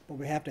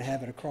we have to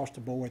have it across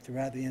the board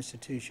throughout the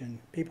institution.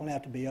 People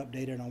have to be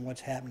updated on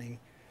what's happening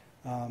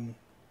and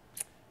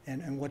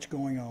what's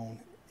going on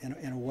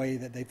in a way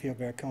that they feel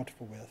very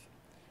comfortable with.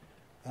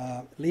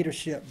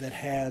 Leadership that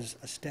has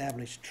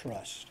established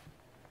trust.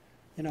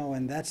 You know,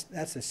 and that's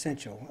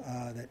essential,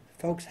 that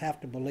folks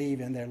have to believe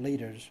in their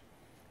leaders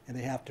and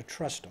they have to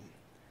trust them.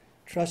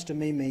 Trust to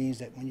me means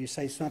that when you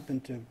say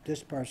something to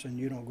this person,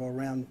 you don't go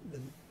around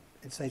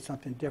and say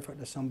something different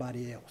to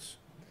somebody else.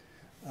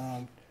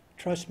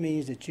 Trust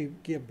means that you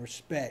give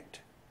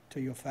respect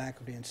to your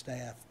faculty and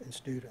staff and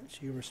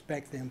students. You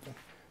respect them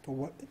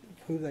for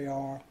who they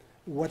are,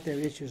 what their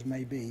issues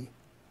may be.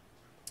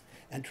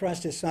 And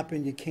trust is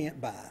something you can't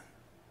buy.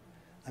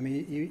 I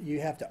mean,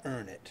 you have to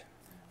earn it.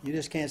 You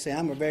just can't say,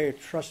 I'm a very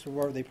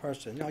trustworthy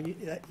person. No,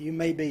 you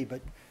may be, but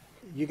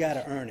you got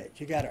to earn it.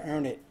 You got to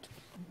earn it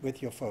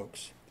with your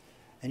folks.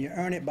 And you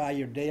earn it by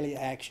your daily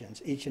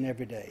actions each and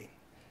every day.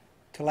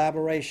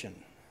 Collaboration.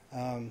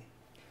 I've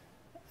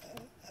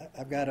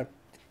got a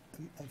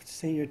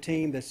senior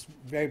team that's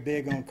very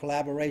big on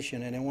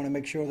collaboration, and I want to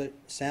make sure that,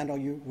 Sandel,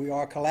 we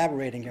are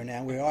collaborating here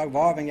now. We are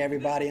involving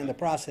everybody in the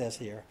process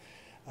here.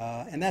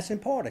 And that's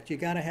important. You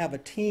got to have a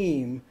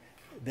team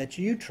that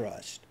you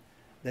trust,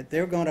 that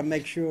they're going to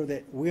make sure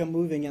that we're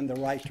moving in the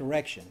right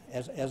direction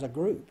as a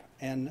group,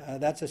 and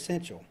that's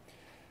essential.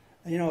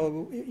 You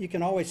know, you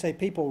can always say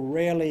people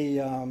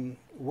rarely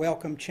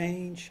welcome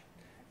change.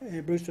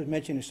 Bruce was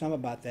mentioning some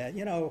about that,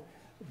 you know,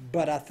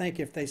 but I think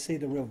if they see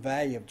the real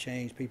value of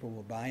change, people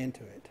will buy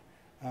into it.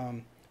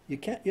 You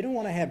don't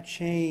want to have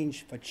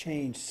change for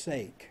change's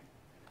sake.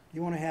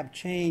 You want to have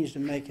change to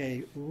make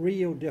a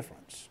real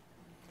difference.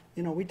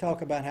 You know, we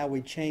talk about how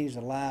we change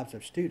the lives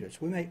of students.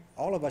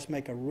 All of us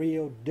make a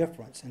real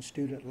difference in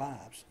student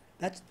lives.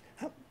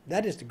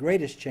 That is the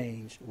greatest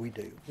change we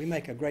do. We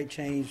make a great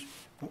change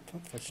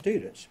for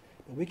students,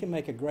 but we can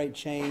make a great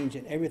change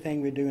in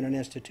everything we do in an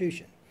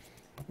institution.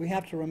 We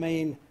have to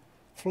remain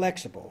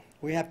flexible.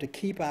 We have to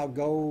keep our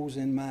goals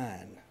in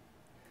mind.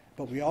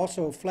 But we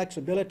also,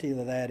 flexibility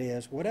to that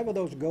is, whatever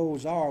those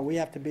goals are, we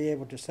have to be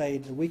able to say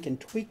that we can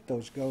tweak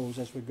those goals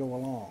as we go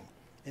along.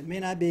 It may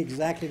not be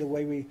exactly the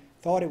way we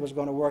thought it was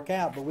going to work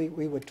out, but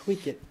we would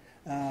tweak it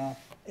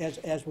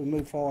as we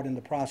move forward in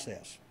the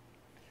process.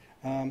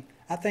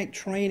 I think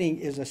training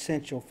is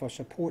essential for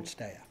support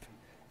staff.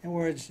 In other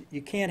words,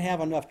 you can't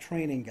have enough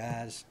training,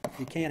 guys.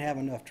 You can't have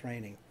enough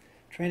training.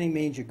 Training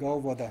means you go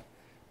over the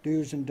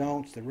do's and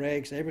don'ts, the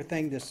regs,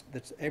 everything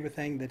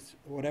that's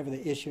whatever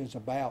the issue is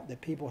about, that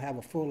people have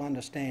a full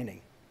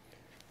understanding.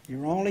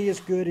 You're only as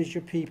good as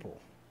your people.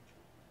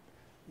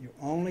 You're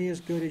only as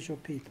good as your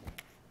people.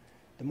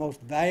 The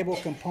most valuable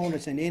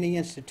components in any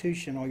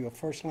institution are your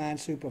first-line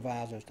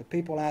supervisors, the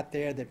people out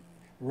there that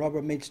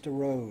rubber meets the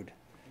road.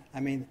 I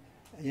mean,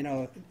 you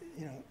know,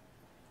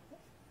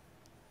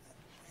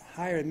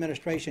 higher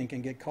administration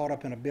can get caught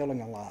up in a building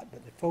a lot,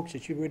 but the folks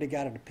that you really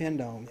got to depend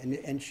on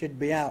and should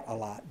be out a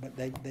lot, but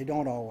they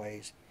don't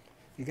always.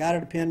 You got to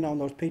depend on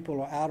those people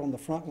who are out on the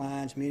front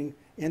lines, meaning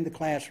in the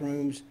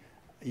classrooms,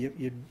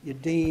 your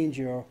deans,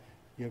 your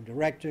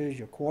directors,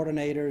 your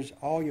coordinators,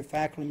 all your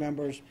faculty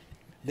members.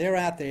 They're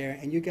out there,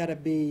 and you got to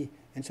be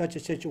in such a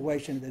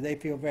situation that they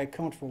feel very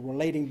comfortable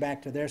relating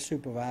back to their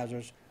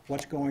supervisors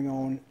what's going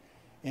on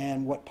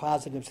and what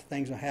positive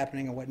things are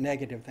happening and what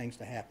negative things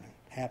are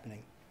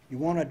happening. You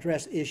want to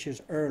address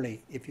issues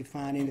early if you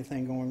find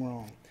anything going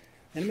wrong.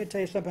 And let me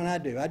tell you something I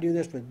do. I do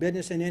this with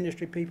business and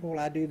industry people.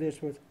 I do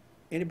this with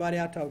anybody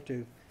I talk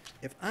to.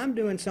 If I'm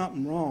doing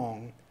something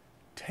wrong,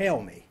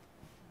 tell me.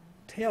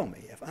 Tell me.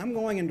 If I'm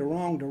going in the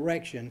wrong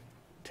direction,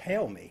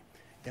 tell me.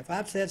 If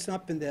I've said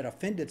something that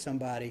offended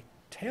somebody,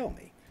 tell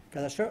me.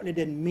 Because I certainly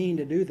didn't mean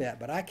to do that,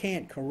 but I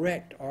can't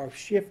correct or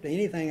shift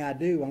anything I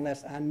do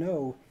unless I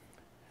know.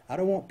 I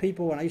don't want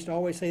people, and I used to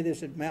always say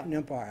this at Mountain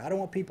Empire, I don't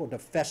want people to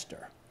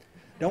fester.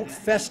 Don't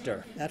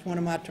fester. That's one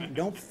of my terms.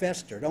 Don't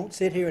fester. Don't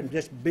sit here and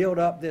just build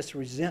up this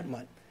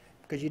resentment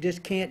because you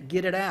just can't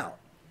get it out.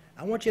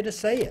 I want you to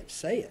say it.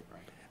 Say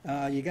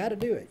it. You got to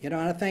do it. You know,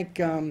 and I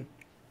think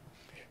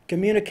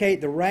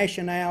communicate the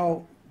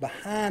rationale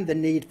behind the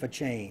need for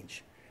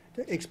change.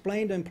 To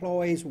explain to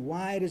employees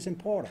why it is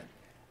important.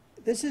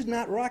 This is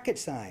not rocket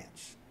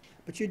science,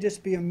 but you'd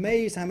just be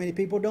amazed how many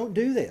people don't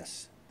do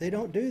this. They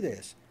don't do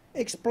this.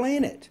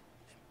 Explain it.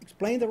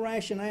 Explain the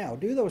rationale.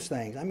 Do those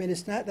things. I mean,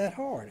 it's not that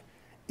hard.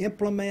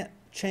 Implement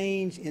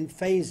change in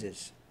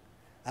phases.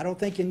 I don't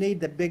think you need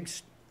the big,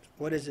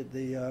 what is it,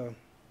 the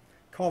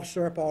cough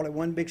syrup all at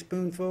one big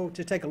spoonful.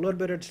 Just take a little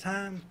bit at a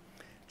time.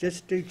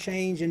 Just do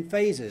change in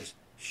phases.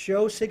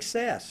 Show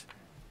success.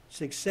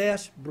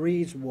 Success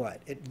breeds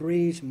what? It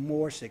breeds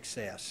more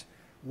success.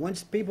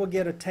 Once people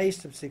get a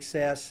taste of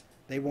success,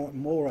 they want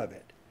more of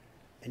it.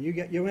 And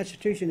your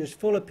institution is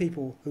full of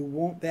people who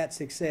want that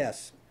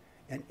success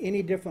at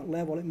any different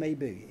level it may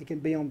be. It can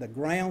be on the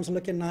grounds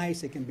looking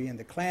nice, it can be in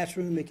the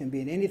classroom, it can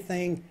be in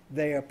anything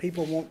there.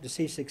 People want to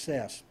see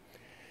success.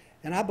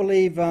 And I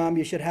believe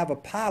you should have a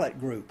pilot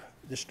group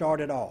to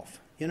start it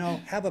off. You know,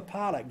 have a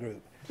pilot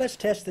group. Let's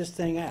test this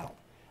thing out.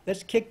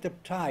 Let's kick the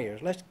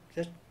tires. Let's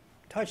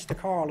touch the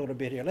car a little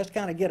bit here. Let's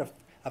kind of get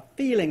a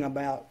feeling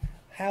about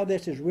how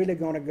this is really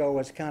going to go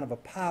as kind of a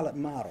pilot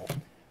model.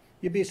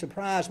 You'd be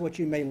surprised what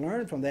you may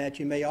learn from that.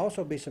 You may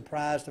also be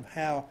surprised of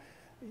how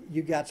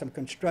you got some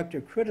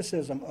constructive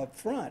criticism up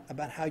front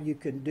about how you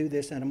could do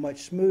this in a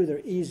much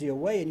smoother, easier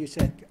way, and you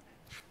said,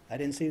 I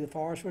didn't see the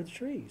forest for the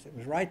trees. It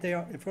was right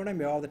there in front of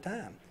me all the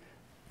time.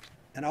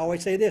 And I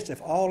always say this,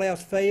 if all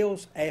else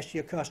fails, ask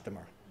your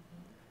customer.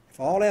 If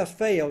all else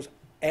fails,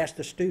 ask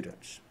the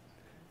students.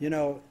 You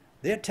know,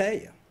 they'll tell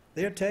you.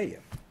 They'll tell you.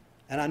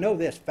 And I know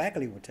this,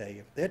 faculty will tell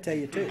you. They'll tell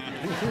you too.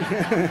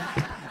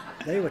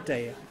 They will tell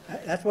you.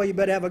 That's why you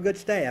better have a good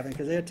staff,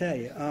 because they'll tell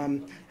you.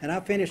 And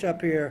I'll finish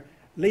up here.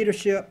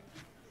 Leadership,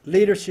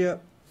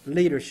 leadership,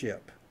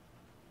 leadership.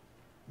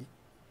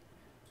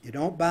 You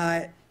don't buy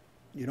it,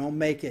 you don't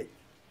make it,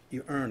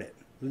 you earn it.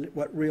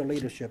 What real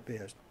leadership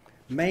is.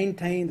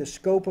 Maintain the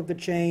scope of the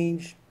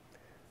change.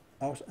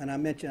 Also, and I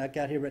mentioned, I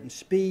got here written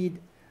speed.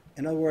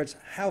 In other words,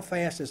 how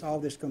fast is all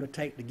this going to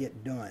take to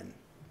get done?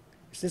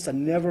 Is this a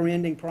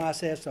never-ending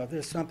process, or is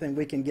this something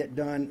we can get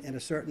done in a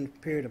certain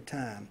period of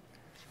time?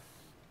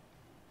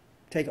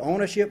 Take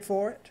ownership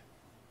for it,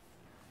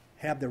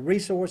 have the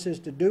resources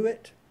to do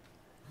it,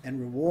 and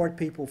reward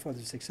people for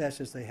the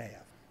successes they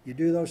have. You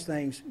do those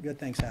things, good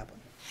things happen.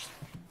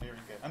 Very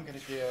good. I'm going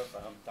to give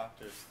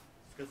Dr.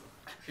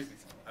 Scism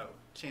a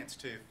chance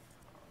to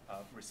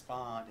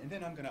respond, and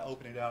then I'm going to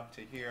open it up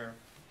to hear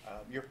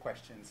your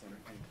questions and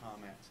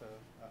comments.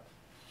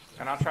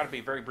 And I'll try to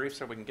be very brief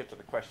so we can get to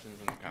the questions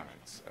and the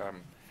comments.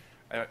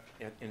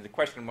 And the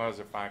question was,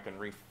 if I can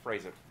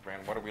rephrase it,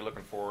 Brandon, what are we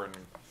looking for in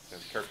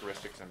as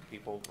characteristics in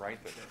people, right?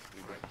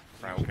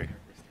 Right, okay.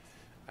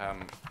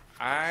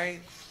 I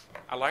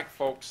like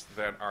folks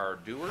that are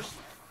doers.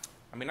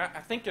 I mean, I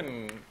think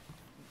in,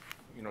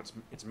 you know,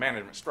 it's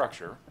management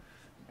structure,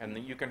 and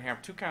you can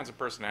have two kinds of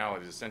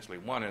personalities, essentially.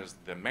 One is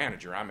the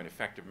manager. I'm an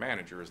effective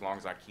manager as long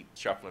as I keep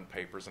shuffling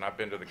papers. And I've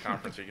been to the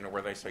conferences, you know,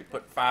 where they say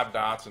put 5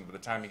 dots, and by the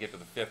time you get to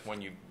the 5th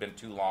one, you've been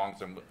too long.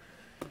 So,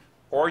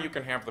 or you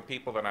can have the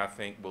people that I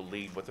think will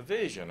lead with a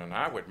vision, and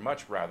I would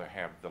much rather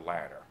have the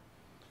latter.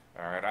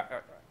 All right,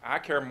 I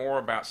care more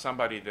about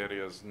somebody that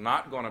is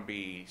not going to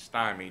be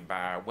stymied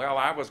by, well,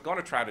 I was going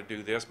to try to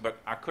do this, but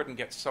I couldn't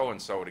get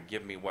so-and-so to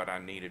give me what I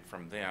needed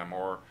from them.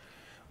 Or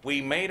we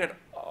made it,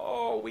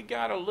 oh, we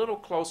got a little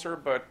closer,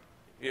 but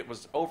it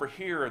was over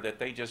here that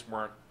they just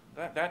weren't,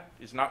 that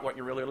is not what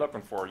you're really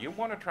looking for. You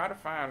want to try to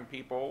find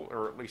people,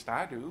 or at least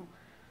I do,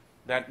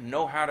 that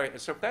know how to,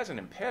 so if that's an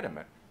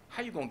impediment,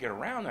 how are you going to get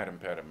around that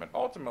impediment?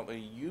 Ultimately,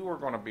 you are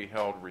going to be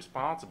held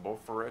responsible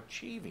for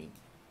achieving.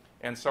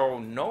 And so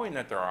knowing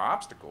that there are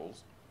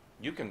obstacles,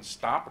 you can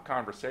stop a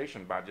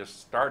conversation by just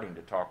starting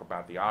to talk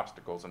about the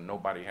obstacles, and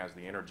nobody has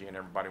the energy and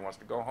everybody wants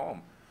to go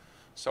home.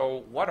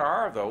 So what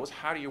are those?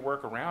 How do you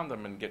work around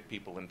them and get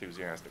people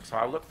enthusiastic? So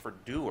I look for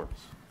doers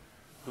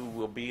who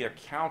will be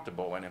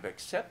accountable and have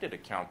accepted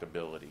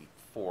accountability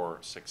for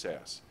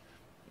success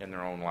in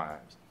their own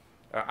lives.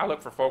 I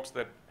look for folks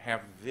that have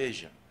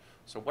vision.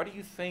 So what do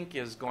you think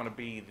is going to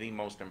be the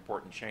most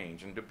important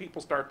change? And do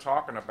people start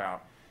talking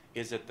about,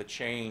 is it the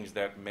change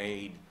that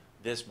made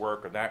this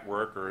work or that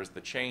work, or is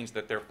the change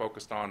that they're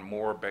focused on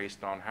more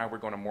based on how we're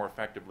going to more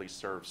effectively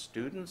serve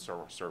students,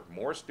 or serve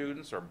more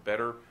students, or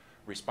better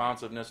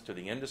responsiveness to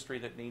the industry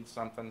that needs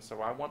something?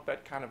 So I want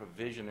that kind of a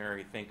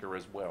visionary thinker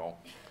as well.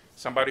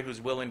 Somebody who's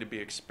willing to be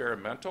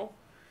experimental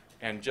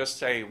and just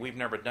say, we've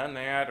never done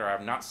that, or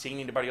I've not seen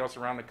anybody else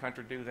around the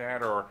country do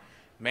that, or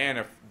man,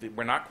 if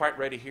we're not quite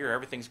ready here,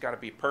 everything's got to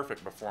be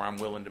perfect before I'm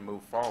willing to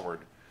move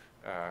forward.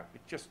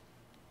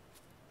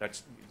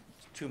 That's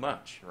too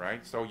much,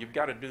 right? So you've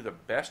got to do the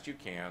best you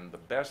can, the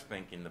best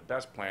thinking, the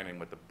best planning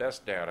with the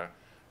best data,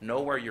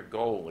 know where your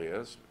goal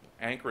is,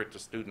 anchor it to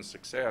student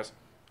success,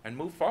 and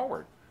move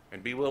forward.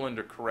 And be willing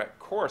to correct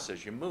course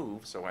as you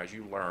move, so as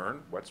you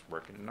learn what's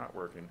working and not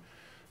working.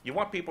 You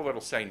want people that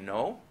will say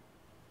no.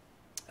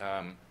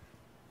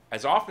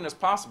 As often as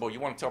possible,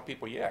 you want to tell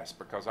people yes,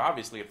 because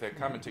obviously if they're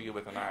coming to you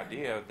with an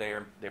idea,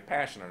 they're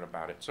passionate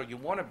about it. So you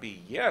want to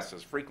be yes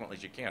as frequently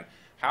as you can.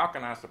 How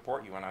can I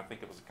support you? And I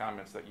think it was the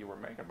comments that you were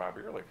making,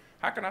 Bobby, earlier.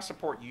 How can I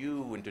support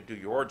you and to do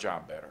your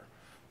job better?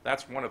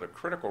 That's one of the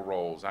critical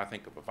roles, I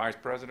think, of a vice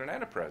president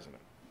and a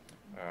president.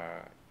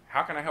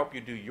 How can I help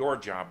you do your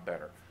job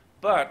better?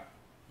 But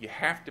you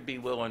have to be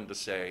willing to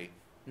say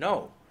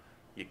no.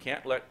 You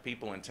can't let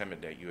people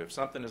intimidate you. If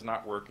something is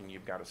not working,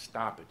 you've got to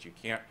stop it. You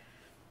can't.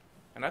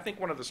 And I think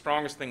one of the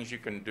strongest things you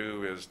can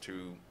do is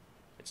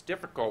it's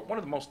difficult, one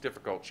of the most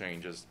difficult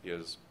changes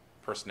is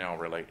personnel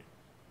related,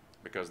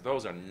 because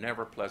those are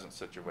never pleasant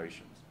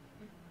situations.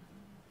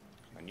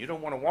 And you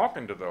don't want to walk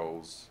into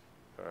those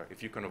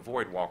if you can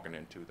avoid walking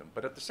into them.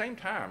 But at the same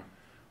time,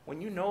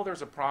 when you know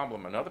there's a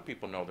problem and other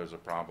people know there's a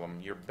problem,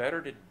 you're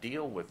better to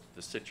deal with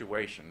the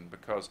situation,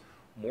 because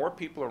more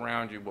people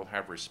around you will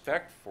have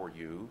respect for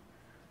you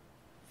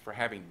for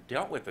having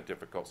dealt with a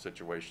difficult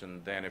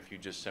situation than if you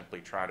just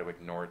simply try to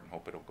ignore it and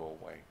hope it'll go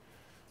away.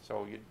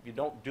 So you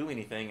don't do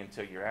anything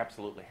until you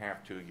absolutely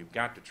have to. You've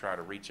got to try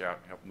to reach out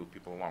and help move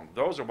people along.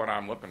 Those are what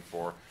I'm looking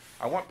for.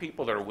 I want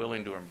people that are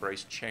willing to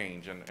embrace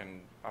change, and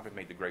Bobby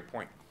made the great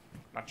point,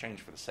 not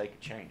change for the sake of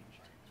change,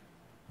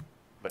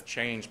 but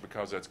change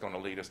because it's going to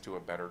lead us to a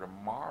better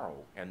tomorrow.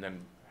 And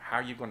then how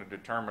are you going to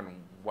determine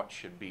what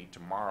should be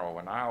tomorrow?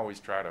 And I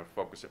always try to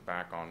focus it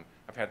back on,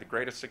 I've had the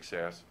greatest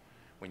success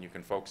when you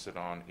can focus it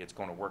on it's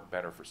going to work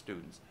better for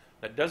students.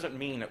 That doesn't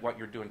mean that what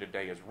you're doing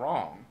today is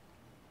wrong.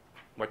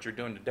 What you're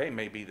doing today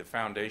may be the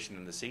foundation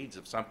and the seeds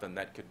of something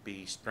that could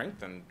be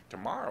strengthened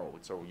tomorrow.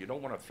 So you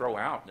don't want to throw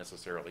out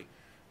necessarily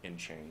in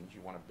change. You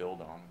want to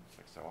build on.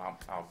 So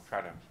I'll try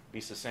to be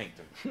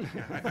succinct.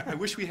 I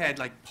wish we had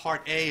like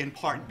part A and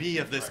part B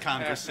of this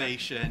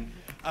conversation.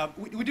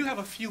 We do have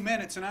a few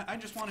minutes, and I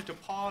just wanted to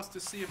pause to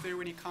see if there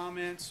were any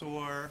comments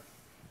or.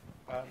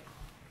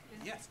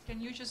 Yes. Can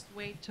you just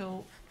wait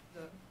till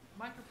the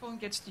microphone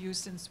gets to you,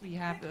 since we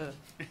have the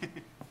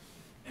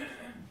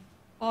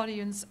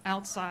audience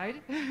outside?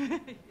 I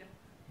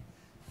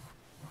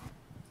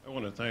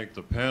want to thank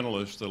the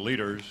panelists, the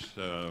leaders,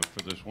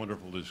 for this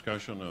wonderful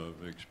discussion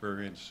of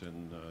experience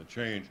and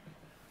change.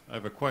 I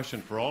have a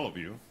question for all of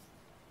you.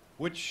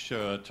 Which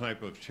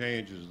type of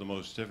change is the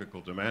most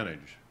difficult to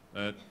manage?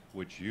 That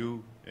which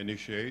you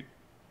initiate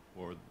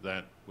or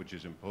that which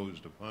is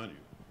imposed upon you?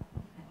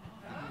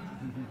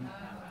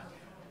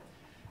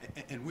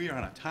 And we are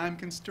on a time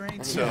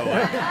constraint, so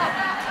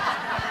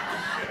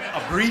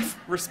a brief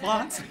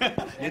response.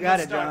 You got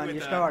it, John. You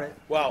started.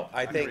 Well,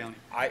 I think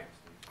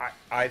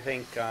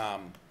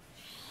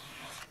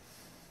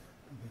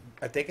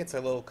it's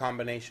a little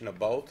combination of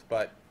both,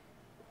 but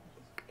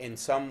in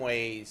some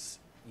ways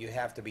you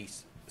have to be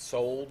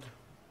sold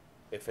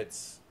if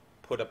it's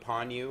put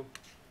upon you.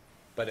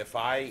 But if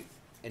I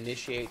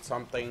initiate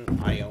something,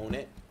 I own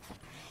it,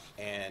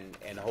 and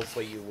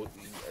hopefully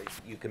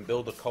you can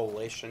build the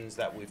coalitions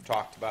that we've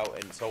talked about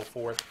and so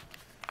forth.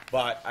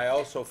 But I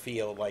also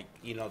feel like,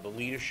 you know, the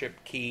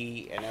leadership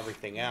key and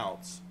everything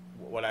else,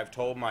 what I've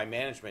told my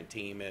management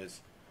team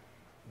is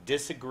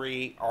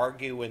disagree,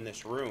 argue in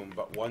this room,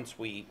 but once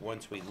we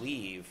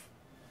leave,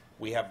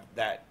 we have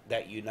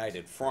that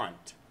united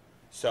front.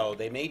 So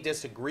they may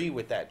disagree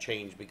with that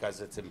change because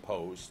it's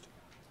imposed,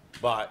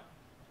 but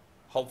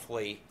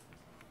hopefully,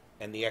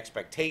 and the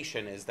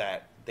expectation is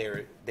that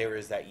there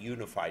is that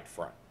unified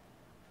front.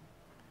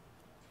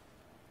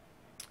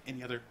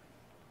 Any other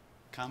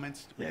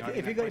comments? Yeah,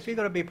 if you're going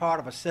to be part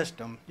of a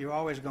system, you're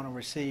always going to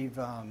receive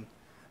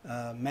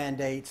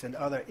mandates and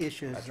other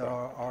issues. That's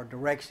right. or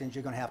directions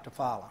you're going to have to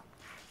follow.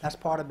 That's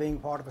part of being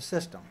part of a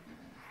system.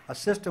 A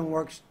system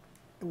works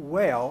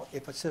well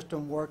if a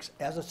system works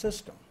as a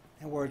system.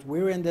 In other words,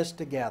 we're in this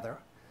together.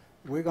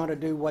 We're going to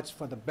do what's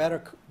for the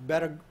better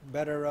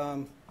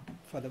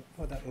for the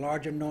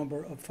larger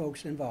number of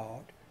folks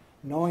involved,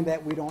 knowing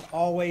that we don't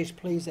always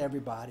please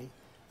everybody.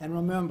 And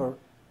remember,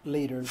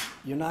 leaders,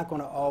 you're not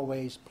going to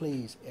always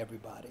please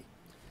everybody.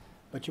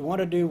 But you want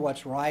to do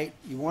what's right.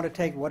 You want to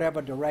take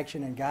whatever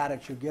direction and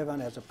guidance you're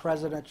given as a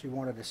president. You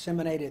want to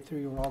disseminate it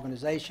through your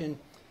organization.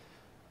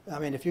 I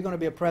mean, if you're going to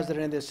be a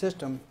president in this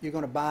system, you're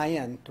going to buy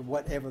in to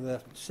whatever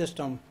the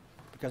system,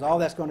 because all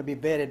that's going to be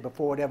vetted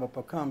before it ever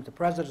becomes. The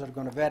presidents are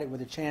going to vet it with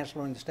the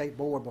chancellor and the state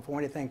board before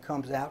anything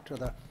comes out to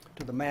the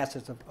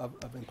masses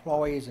of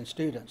employees and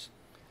students.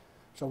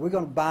 So we're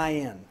going to buy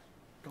in.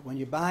 But when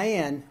you buy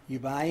in, you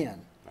buy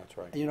in. That's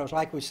right. You know, it's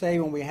like we say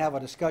when we have a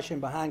discussion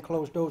behind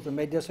closed doors, we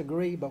may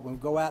disagree, but when we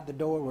go out the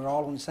door, we're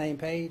all on the same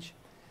page.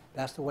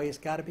 That's the way it's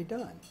got to be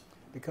done.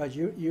 Because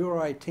you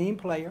are a team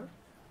player,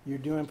 you're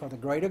doing for the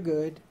greater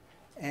good,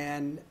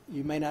 and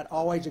you may not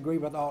always agree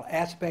with all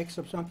aspects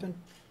of something,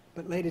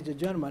 but ladies and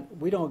gentlemen,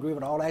 we don't agree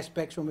with all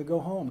aspects when we go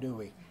home, do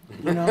we?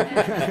 You know,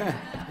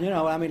 you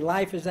know, I mean,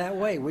 life is that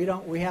way.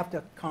 We have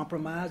to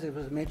compromise, as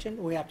was mentioned.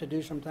 We have to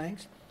do some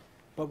things.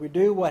 But we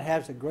do what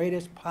has the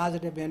greatest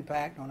positive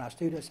impact on our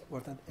students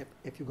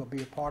if you're going to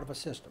be a part of a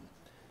system.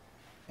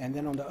 And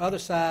then on the other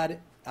side,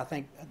 I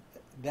think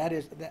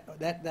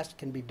that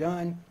can be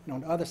done. And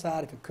on the other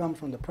side, if it comes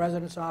from the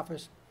president's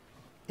office,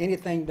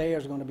 anything there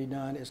is going to be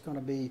done. It's going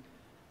to be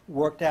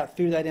worked out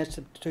through that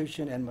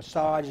institution and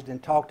massaged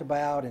and talked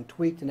about and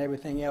tweaked and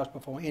everything else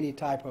before any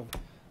type of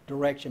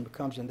direction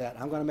becomes in that.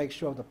 I'm going to make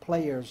sure the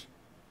players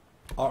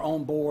are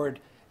on board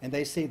and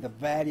they see the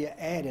value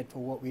added for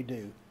what we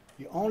do.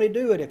 You only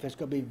do it if it's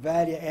going to be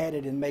value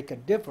added and make a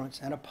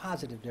difference and a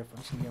positive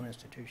difference in your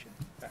institution.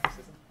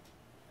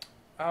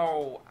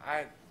 Oh,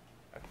 I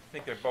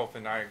think they're both,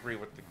 and I agree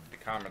with the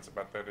comments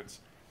about that.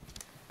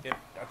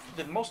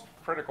 The most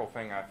critical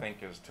thing I think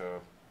is to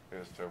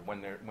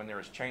when there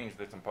is change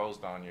that's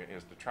imposed on you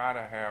is to try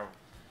to have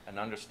an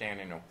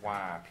understanding of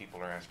why people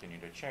are asking you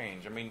to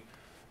change. I mean,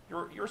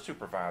 your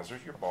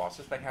supervisors, your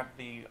bosses, they have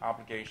the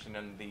obligation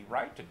and the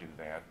right to do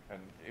that.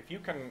 And if you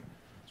can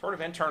sort of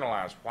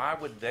internalize why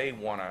would they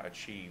want to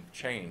achieve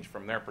change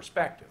from their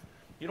perspective.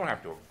 You don't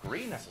have to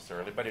agree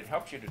necessarily, but it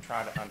helps you to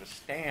try to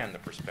understand the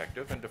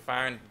perspective and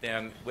define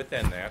then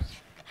within that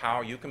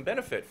how you can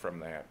benefit from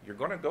that. You're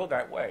going to go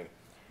that way.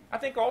 I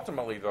think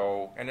ultimately,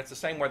 though, and it's the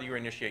same whether you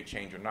initiate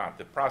change or not,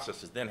 the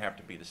processes then have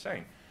to be the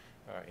same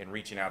in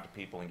reaching out to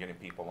people and getting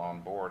people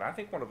on board. I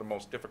think one of the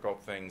most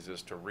difficult things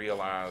is to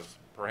realize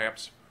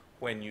perhaps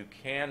when you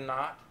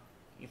cannot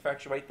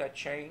effectuate that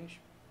change,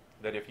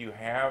 that if you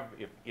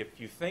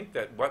think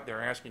that what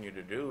they're asking you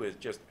to do is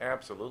just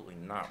absolutely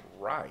not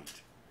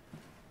right,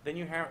 then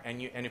you have,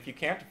 and if you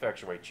can't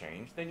effectuate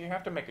change, then you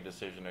have to make a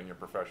decision in your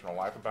professional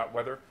life about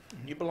whether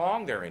you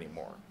belong there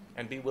anymore,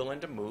 and be willing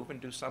to move and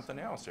do something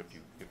else if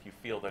you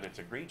feel that it's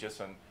egregious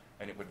and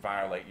it would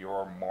violate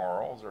your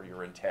morals or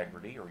your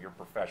integrity or your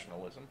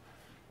professionalism.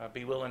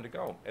 Be willing to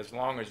go, as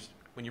long as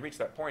when you reach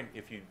that point,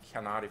 if you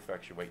cannot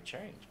effectuate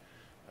change.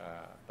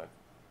 But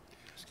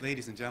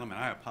ladies and gentlemen,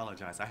 I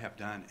apologize. I have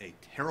done a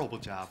terrible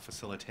job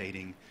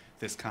facilitating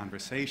this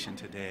conversation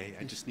today.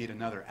 I just need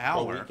another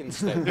hour. Well, we can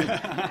stay.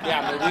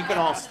 Yeah, but we can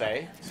all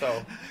stay.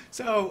 So,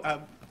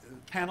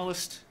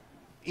 panelists,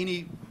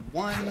 any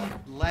one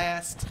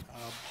last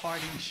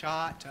parting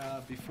shot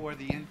before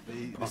the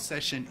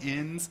session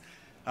ends?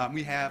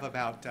 We have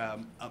about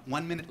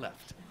 1 minute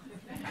left.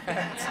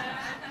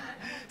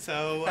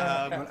 So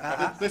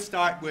let's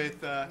start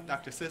with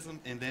Dr. Scism,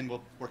 and then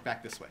we'll work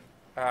back this way.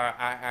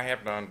 I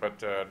have none,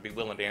 but be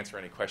willing to answer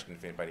any questions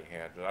if anybody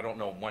had. But I don't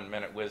know 1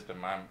 minute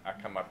wisdom. I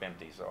come up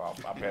empty, so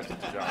I'll pass it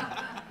to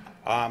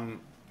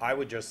John. I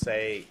would just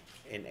say,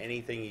 in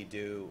anything you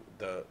do,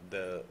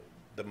 the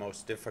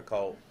most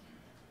difficult,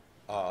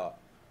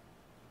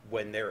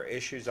 when there are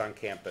issues on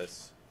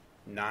campus,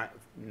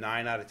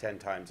 9 out of 10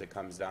 times it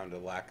comes down to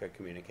lack of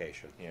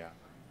communication. Yeah.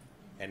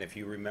 And if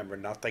you remember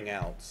nothing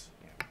else,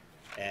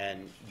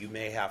 and you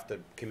may have to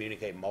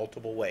communicate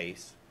multiple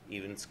ways,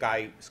 even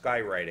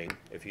skywriting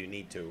if you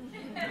need to,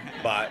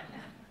 but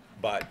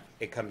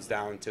it comes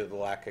down to the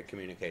lack of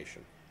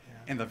communication.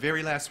 And the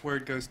very last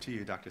word goes to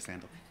you, Dr.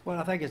 Sandel. Well,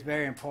 I think it's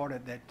very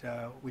important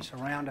that we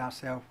surround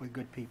ourselves with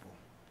good people.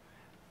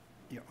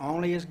 You're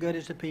only as good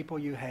as the people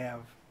you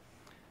have.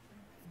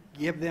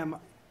 Give them,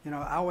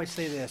 I always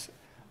say this,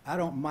 I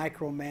don't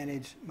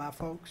micromanage my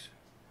folks.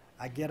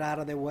 I get out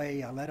of their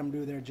way, I let them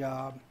do their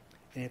job,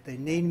 and if they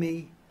need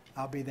me,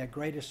 I'll be their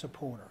greatest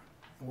supporter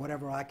in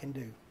whatever I can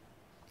do.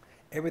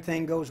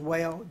 Everything goes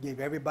well, give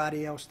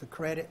everybody else the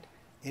credit.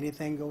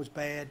 Anything goes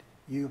bad,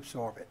 you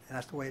absorb it. And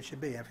that's the way it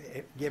should be.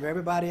 Give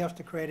everybody else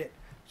the credit,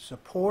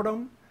 support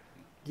them,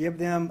 give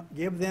them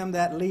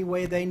that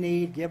leeway they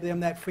need, give them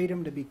that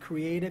freedom to be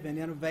creative and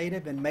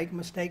innovative and make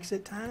mistakes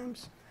at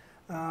times.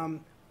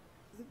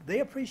 They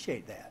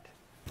appreciate that.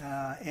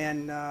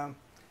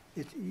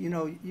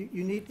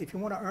 You need, if you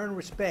want to earn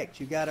respect,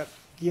 you got to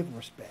give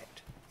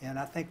respect. And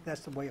I think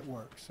that's the way it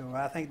works. So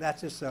I think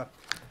that's just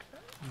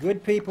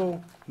good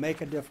people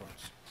make a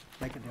difference.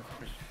 Make a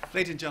difference.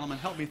 Ladies and gentlemen,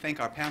 help me thank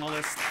our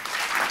panelists.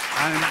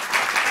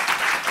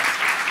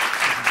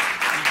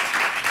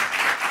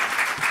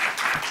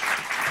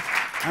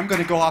 I'm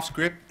going to go off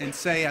script and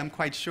say I'm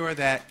quite sure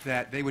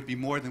that they would be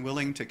more than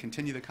willing to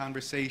continue the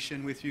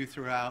conversation with you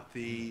throughout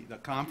the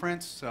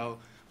conference. So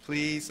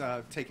please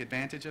take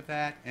advantage of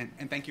that,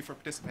 and thank you for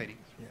participating.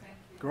 Yeah.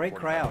 Great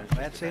crowd.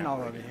 Glad seeing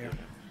all of you here.